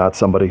certainly not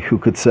somebody who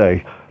could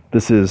say,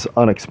 this is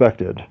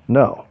unexpected.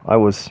 No, I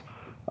was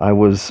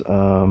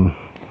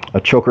a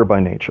choker by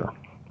nature.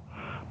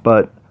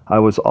 But I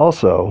was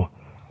also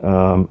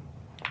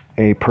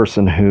a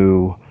person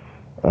who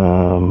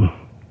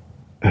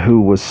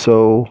was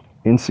so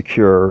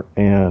insecure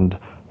and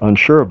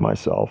unsure of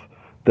myself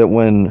that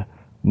when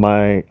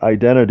my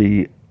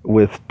identity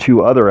with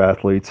two other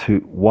athletes,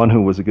 one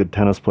who was a good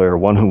tennis player,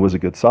 one who was a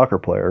good soccer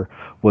player,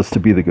 was to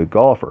be the good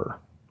golfer.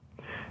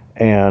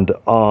 And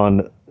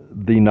on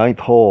the ninth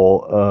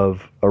hole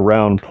of a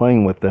round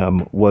playing with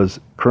them, was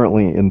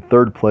currently in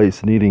third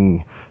place,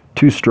 needing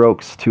 2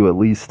 strokes to at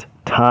least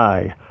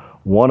tie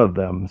one of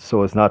them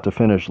so as not to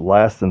finish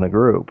last in the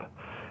group.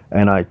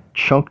 And I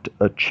chunked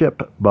a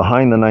chip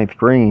behind the ninth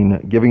green,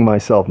 giving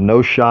myself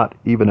no shot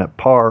even at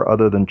par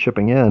other than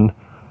chipping in.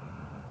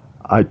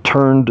 I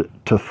turned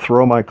to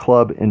throw my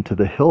club into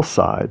the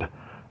hillside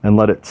and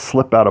let it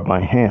slip out of my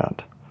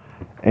hand.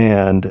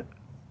 And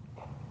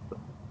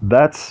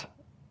that's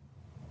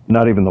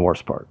not even the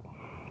worst part,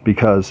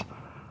 because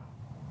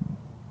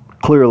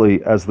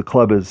clearly as the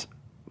club is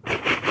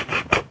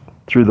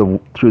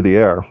through the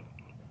air,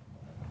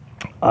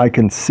 I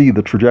can see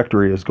the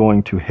trajectory is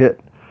going to hit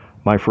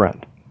my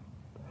friend.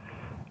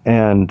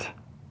 And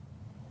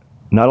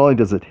not only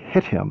does it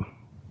hit him,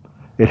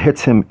 it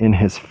hits him in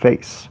his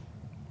face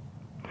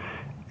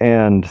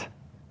and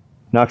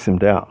knocks him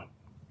down.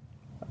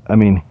 I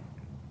mean,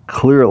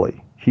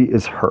 clearly he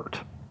is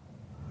hurt.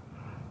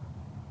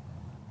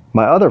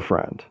 My other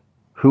friend,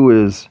 who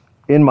is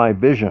in my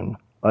vision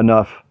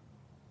enough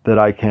that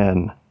I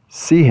can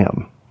see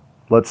him,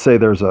 let's say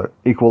there's an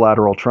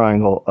equilateral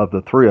triangle of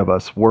the three of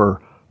us, we're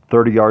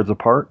 30 yards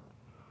apart.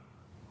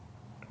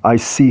 I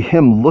see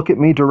him look at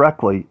me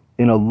directly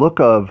in a look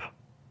of,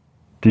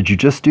 did you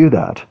just do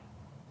that?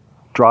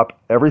 Drop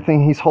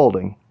everything he's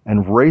holding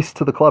and race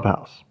to the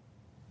clubhouse.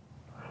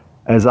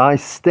 As I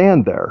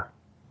stand there,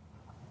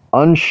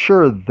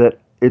 unsure that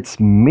it's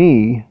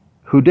me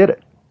who did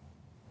it.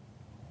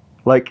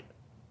 Like,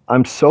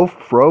 I'm so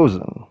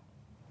frozen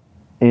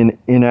in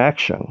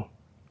inaction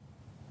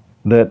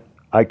that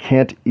I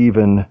can't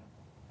even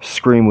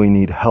scream we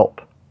need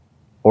help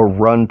or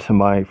run to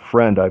my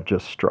friend I've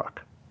just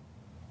struck.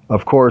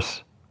 Of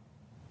course,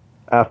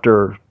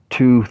 after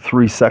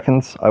 2-3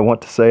 seconds, I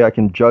want to say I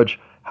can judge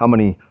how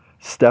many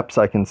steps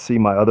I can see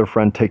my other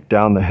friend take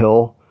down the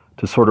hill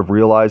to sort of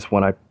realize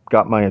when I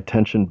got my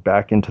attention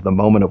back into the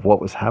moment of what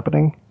was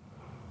happening.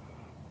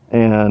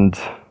 And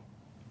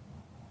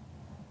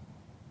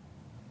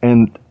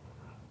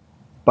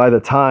by the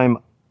time,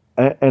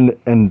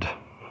 and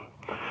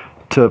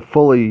to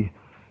fully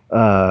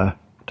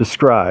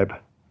describe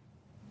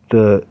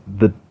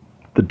the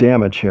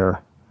damage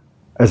here,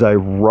 as I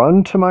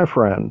run to my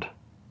friend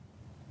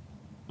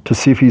to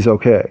see if he's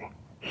okay,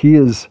 he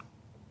is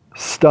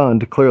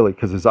stunned clearly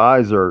because his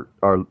eyes are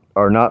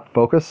not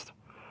focused.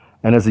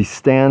 And as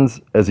he's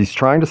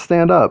trying to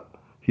stand up,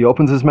 he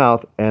opens his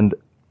mouth, and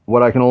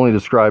what I can only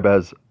describe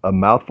as a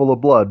mouthful of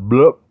blood,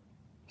 bloop,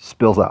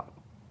 spills out.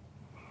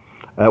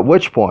 At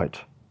which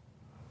point,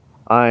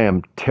 I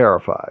am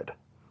terrified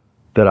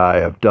that I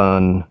have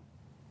done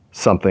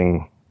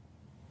something.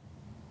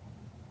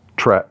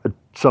 I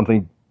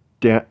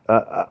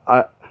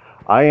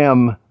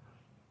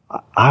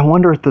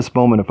wonder at this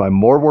moment if I'm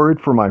more worried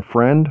for my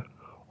friend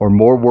or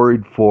more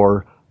worried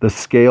for the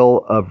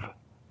scale of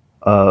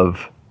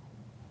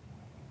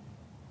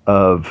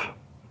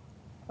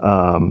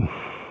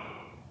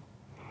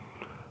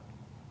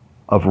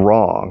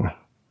wrong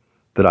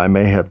that I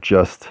may have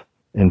just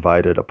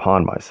invited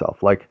upon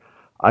myself. Like,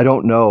 I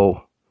don't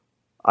know.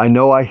 I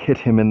know I hit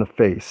him in the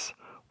face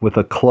with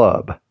a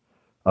club,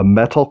 a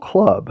metal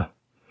club,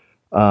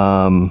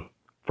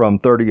 from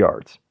 30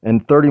 yards.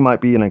 And 30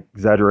 might be an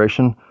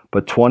exaggeration,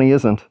 but 20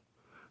 isn't.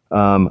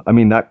 I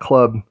mean, that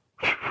club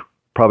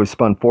probably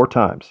spun 4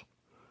 times,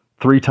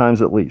 3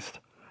 times at least,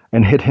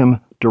 and hit him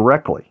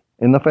directly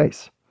in the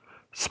face.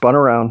 Spun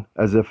around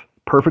as if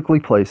perfectly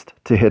placed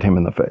to hit him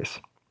in the face.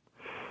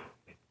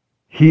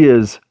 He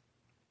is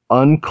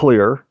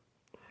unclear.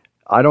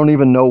 I don't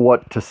even know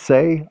what to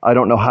say. I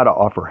don't know how to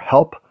offer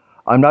help.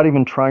 I'm not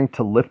even trying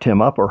to lift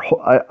him up, or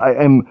I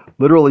am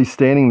literally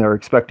standing there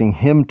expecting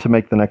him to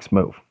make the next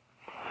move.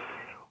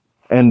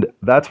 And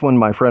that's when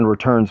my friend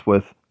returns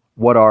with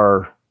what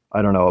are,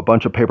 I don't know, a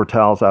bunch of paper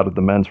towels out of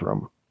the men's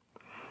room.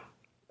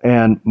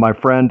 And my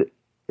friend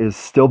is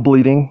still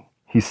bleeding.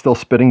 He's still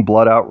spitting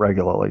blood out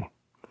regularly.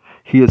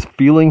 He is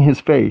feeling his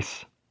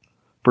face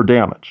for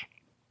damage.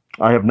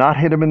 I have not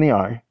hit him in the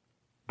eye.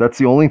 That's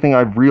the only thing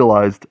I've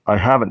realized I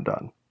haven't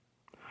done.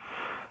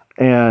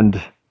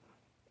 And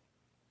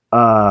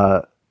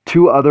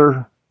 2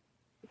 other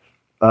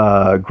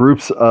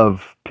groups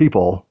of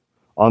people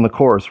on the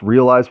course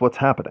realize what's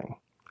happening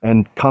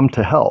and come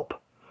to help.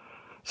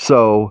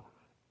 So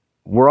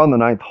we're on the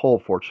 9th hole,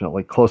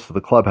 fortunately, close to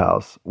the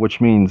clubhouse,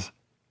 which means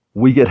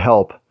we get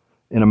help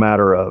in a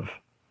matter of,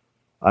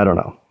 I don't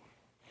know.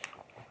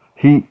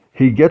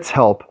 He gets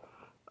help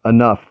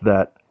enough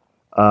that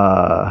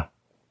the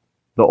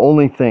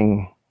only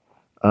thing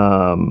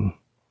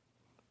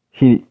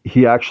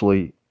he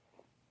actually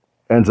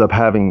ends up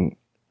having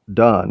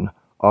done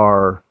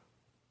are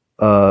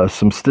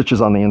some stitches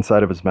on the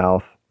inside of his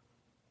mouth,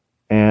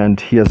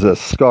 and he has a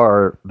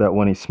scar that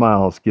when he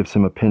smiles gives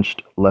him a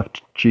pinched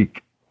left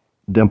cheek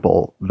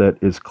dimple that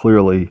is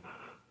clearly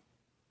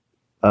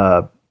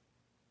a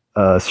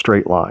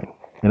straight line.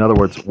 In other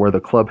words, where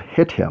the club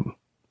hit him,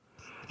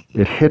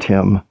 it hit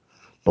him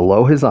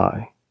below his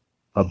eye,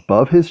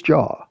 above his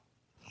jaw,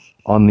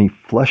 on the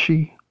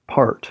fleshy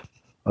part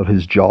of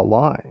his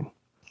jawline,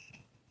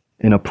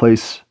 in a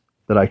place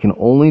that I can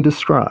only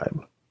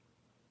describe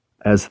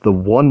as the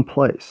one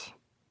place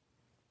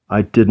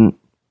I didn't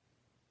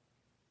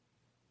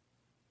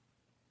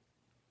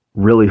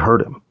really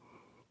hurt him.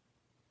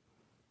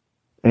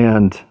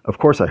 And of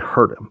course I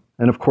hurt him.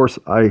 And of course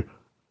I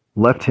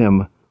left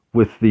him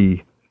with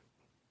the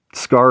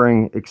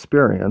scarring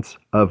experience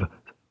of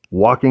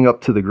walking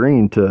up to the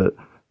green to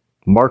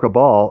mark a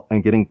ball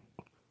and getting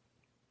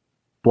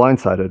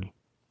blindsided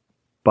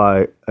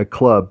by a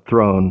club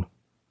thrown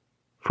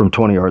from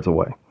 20 yards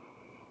away.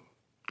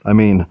 I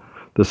mean,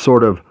 the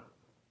sort of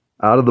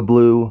out of the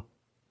blue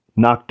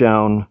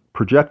knockdown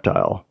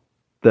projectile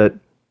that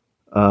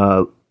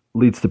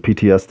leads to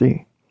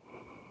PTSD.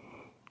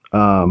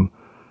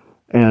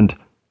 And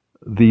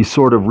the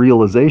sort of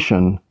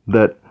realization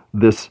that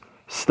this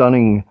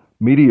stunning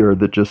meteor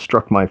that just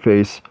struck my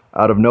face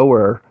out of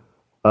nowhere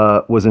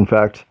was in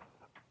fact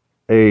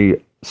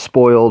a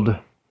spoiled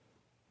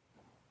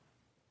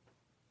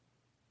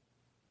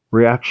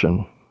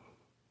reaction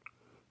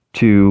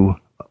to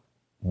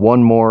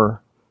one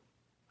more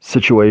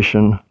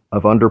situation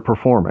of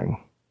underperforming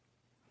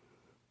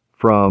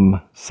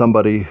from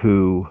somebody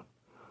who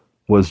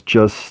was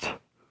just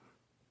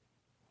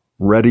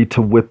ready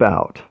to whip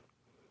out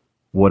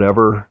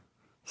whatever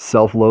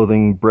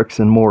self-loathing bricks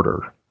and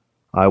mortar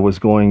I was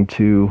going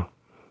to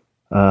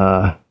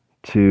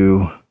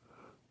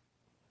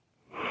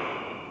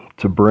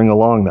bring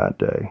along that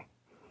day,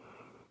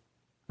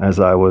 as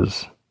I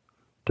was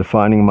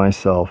defining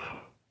myself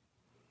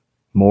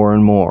more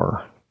and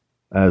more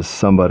as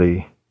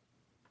somebody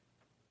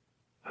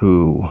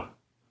who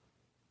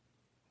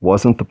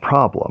wasn't the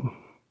problem,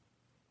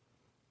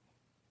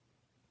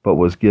 but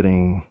was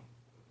getting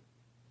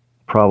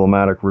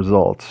problematic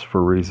results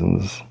for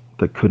reasons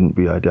that couldn't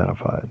be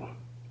identified.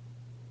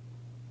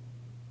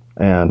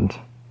 And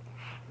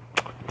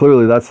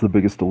clearly that's the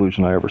biggest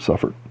delusion I ever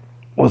suffered,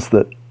 was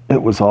that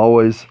it was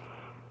always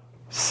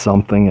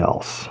something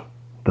else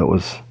that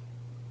was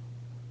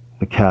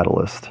the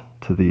catalyst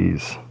to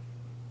these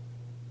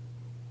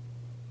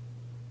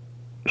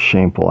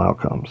shameful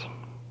outcomes.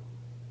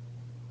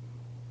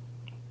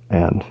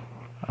 And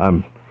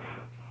I'm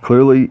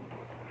clearly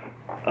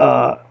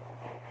not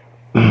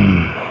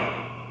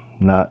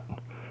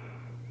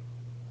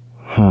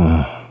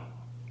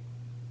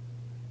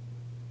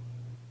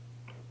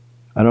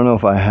I don't know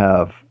if I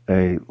have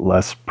a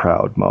less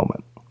proud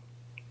moment,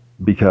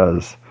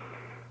 because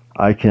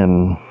I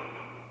can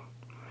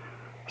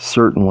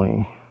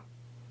certainly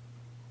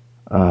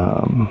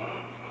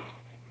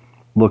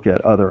look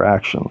at other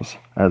actions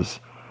as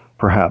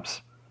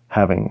perhaps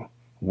having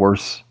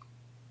worse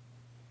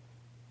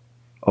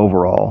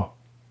overall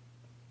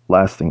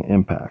lasting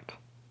impact.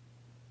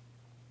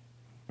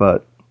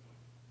 But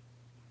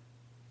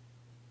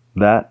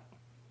that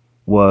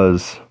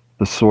was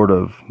the sort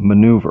of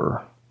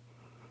maneuver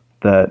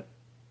that,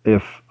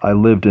 if I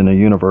lived in a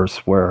universe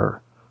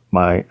where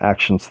my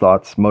actions,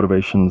 thoughts,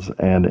 motivations,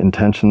 and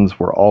intentions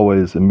were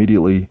always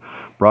immediately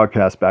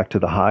broadcast back to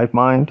the hive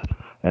mind,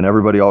 and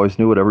everybody always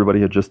knew what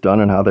everybody had just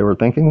done and how they were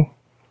thinking,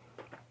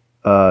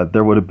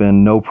 there would have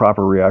been no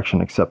proper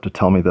reaction except to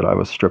tell me that I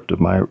was stripped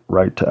of my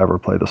right to ever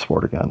play the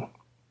sport again.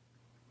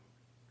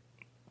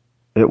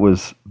 It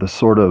was the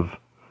sort of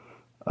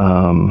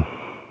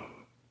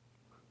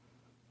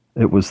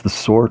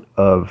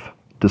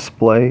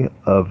display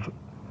of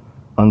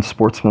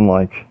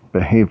unsportsmanlike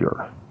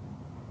behavior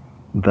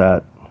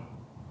that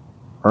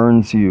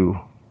earns you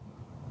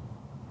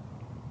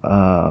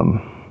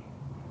the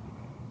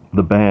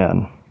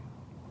ban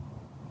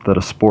that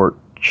a sport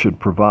should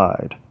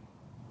provide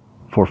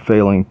for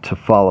failing to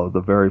follow the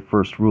very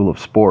first rule of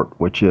sport,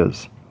 which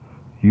is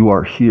you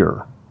are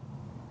here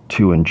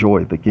to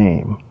enjoy the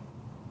game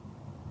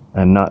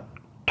and not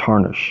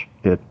tarnish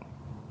it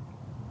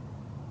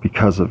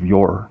because of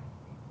your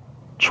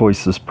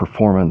choices,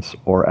 performance,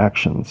 or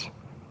actions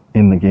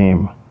in the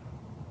game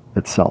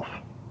itself.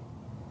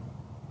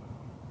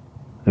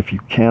 If you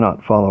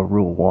cannot follow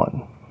Rule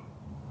 1,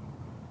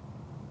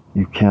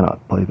 you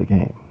cannot play the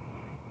game.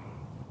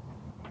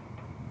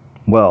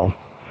 Well,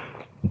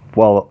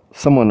 while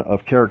someone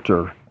of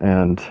character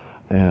and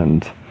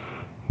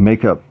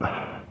makeup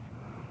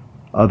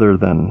other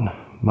than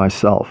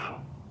myself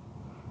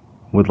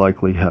would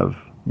likely have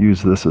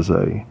used this as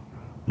a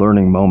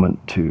learning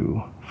moment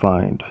to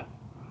find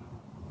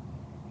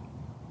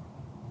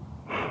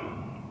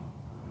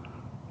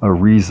a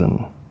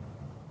reason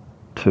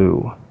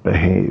to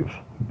behave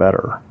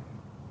better.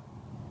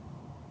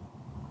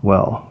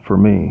 Well, for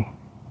me,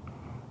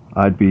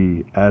 I'd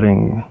be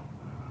adding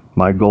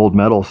my gold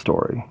medal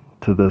story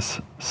to this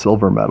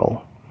silver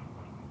medal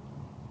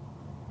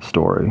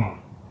story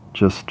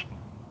just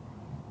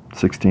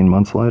 16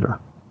 months later.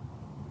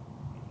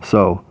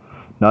 So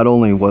not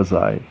only was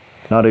I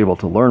not able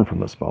to learn from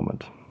this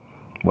moment,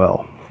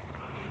 well,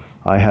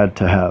 I had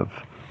to have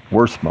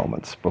worse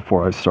moments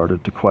before I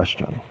started to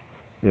question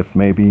if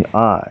maybe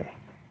I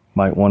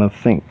might want to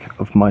think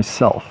of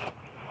myself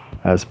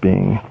as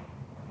being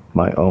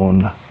my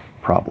own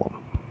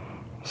problem.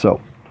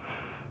 So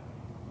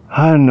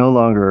I no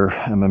longer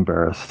am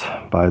embarrassed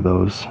by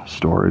those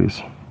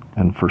stories,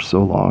 and for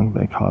so long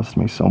they caused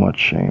me so much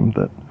shame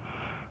that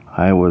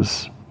I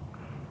was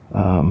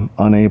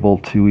unable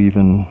to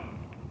even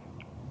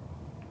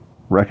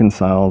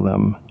reconcile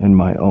them in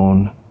my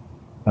own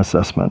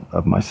assessment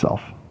of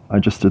myself. I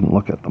just didn't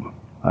look at them.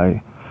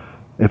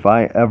 If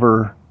I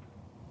ever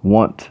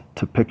want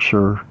to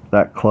picture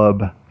that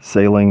club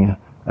sailing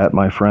at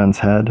my friend's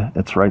head,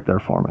 it's right there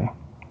for me.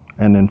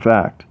 And in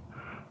fact,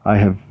 I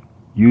have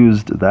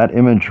used that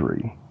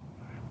imagery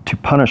to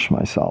punish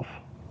myself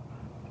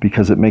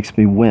because it makes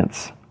me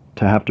wince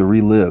to have to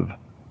relive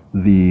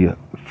the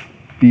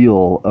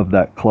feel of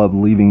that club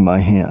leaving my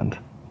hand.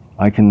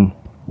 I can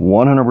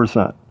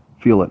 100%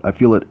 feel it. I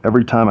feel it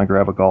every time I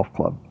grab a golf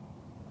club,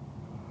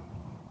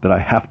 that I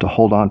have to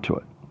hold on to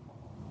it.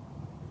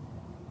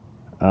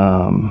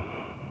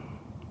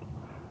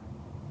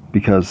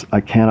 Because I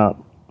cannot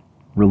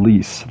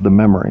release the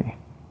memory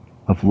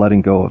of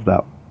letting go of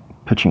that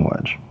pitching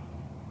wedge.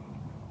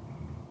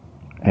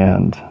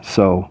 And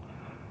so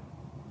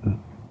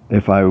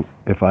if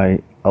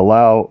I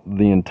allow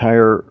the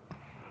entire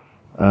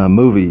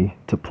movie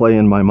to play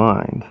in my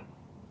mind,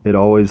 it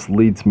always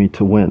leads me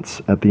to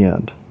wince at the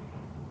end.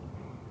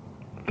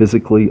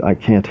 Physically, I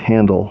can't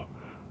handle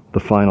the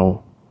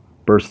final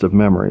burst of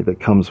memory that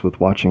comes with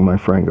watching my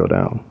friend go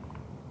down.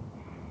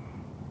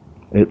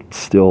 It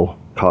still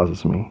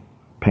causes me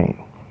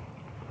pain.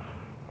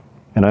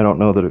 And I don't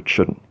know that it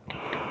shouldn't.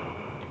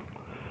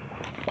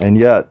 And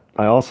yet,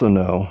 I also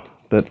know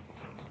that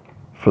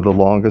for the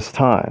longest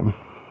time,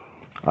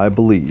 I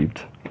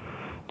believed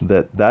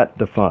that that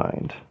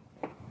defined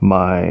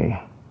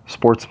my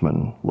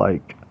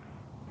sportsman-like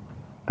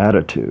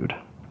attitude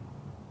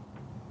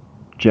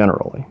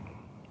generally.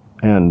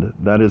 And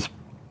that is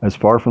as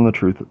far from the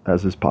truth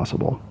as is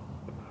possible.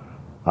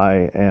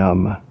 I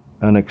am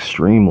an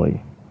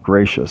extremely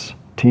gracious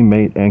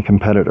teammate and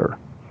competitor.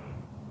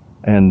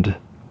 And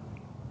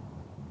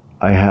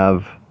I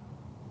have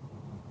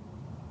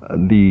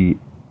the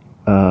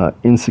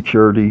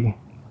insecurity,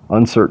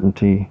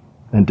 uncertainty,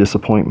 and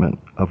disappointment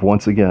of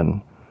once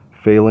again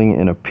failing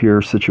in a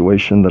peer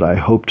situation that I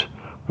hoped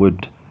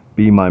would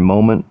be my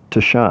moment to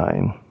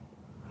shine,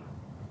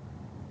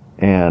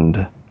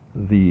 and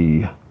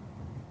the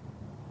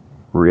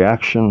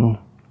reaction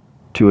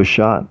to a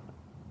shot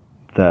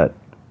that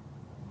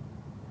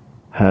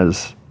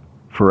has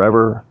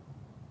forever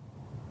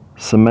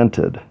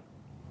cemented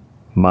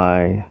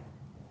my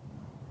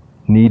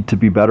need to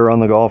be better on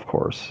the golf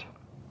course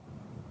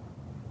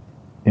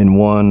in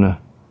one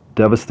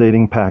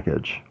devastating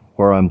package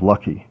where I'm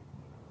lucky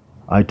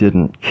I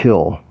didn't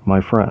kill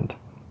my friend.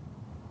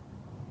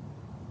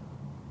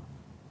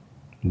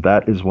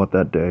 That is what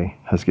that day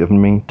has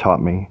given me,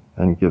 taught me,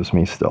 and gives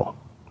me still.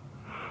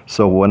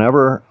 So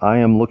whenever I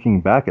am looking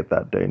back at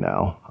that day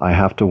now, I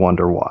have to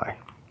wonder why.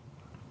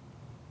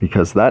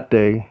 Because that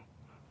day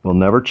will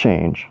never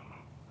change,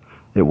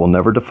 it will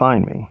never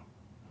define me,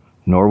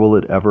 nor will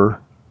it ever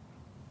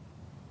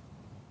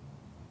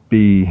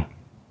be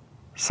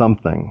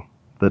something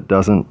that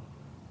doesn't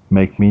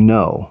make me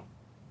know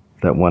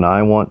that when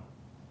I want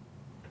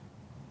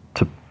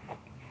to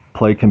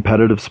play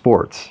competitive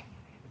sports,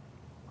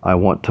 I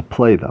want to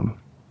play them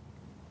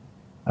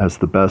as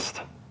the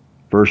best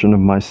version of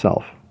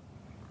myself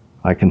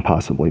I can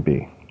possibly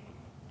be.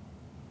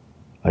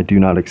 I do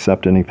not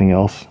accept anything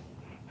else,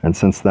 and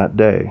since that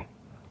day,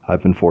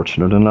 I've been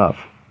fortunate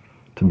enough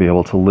to be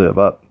able to live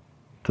up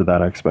to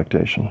that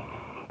expectation.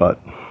 But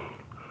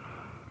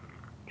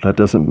that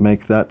doesn't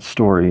make that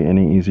story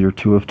any easier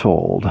to have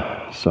told.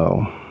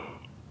 So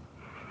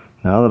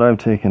now that I've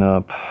taken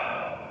up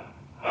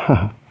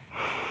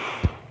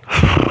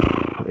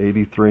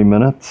 83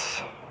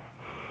 minutes,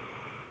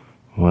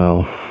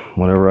 well,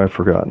 whatever I've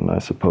forgotten, I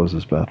suppose,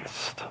 is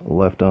best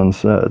left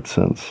unsaid,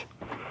 since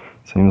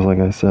it seems like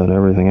I said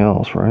everything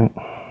else, right?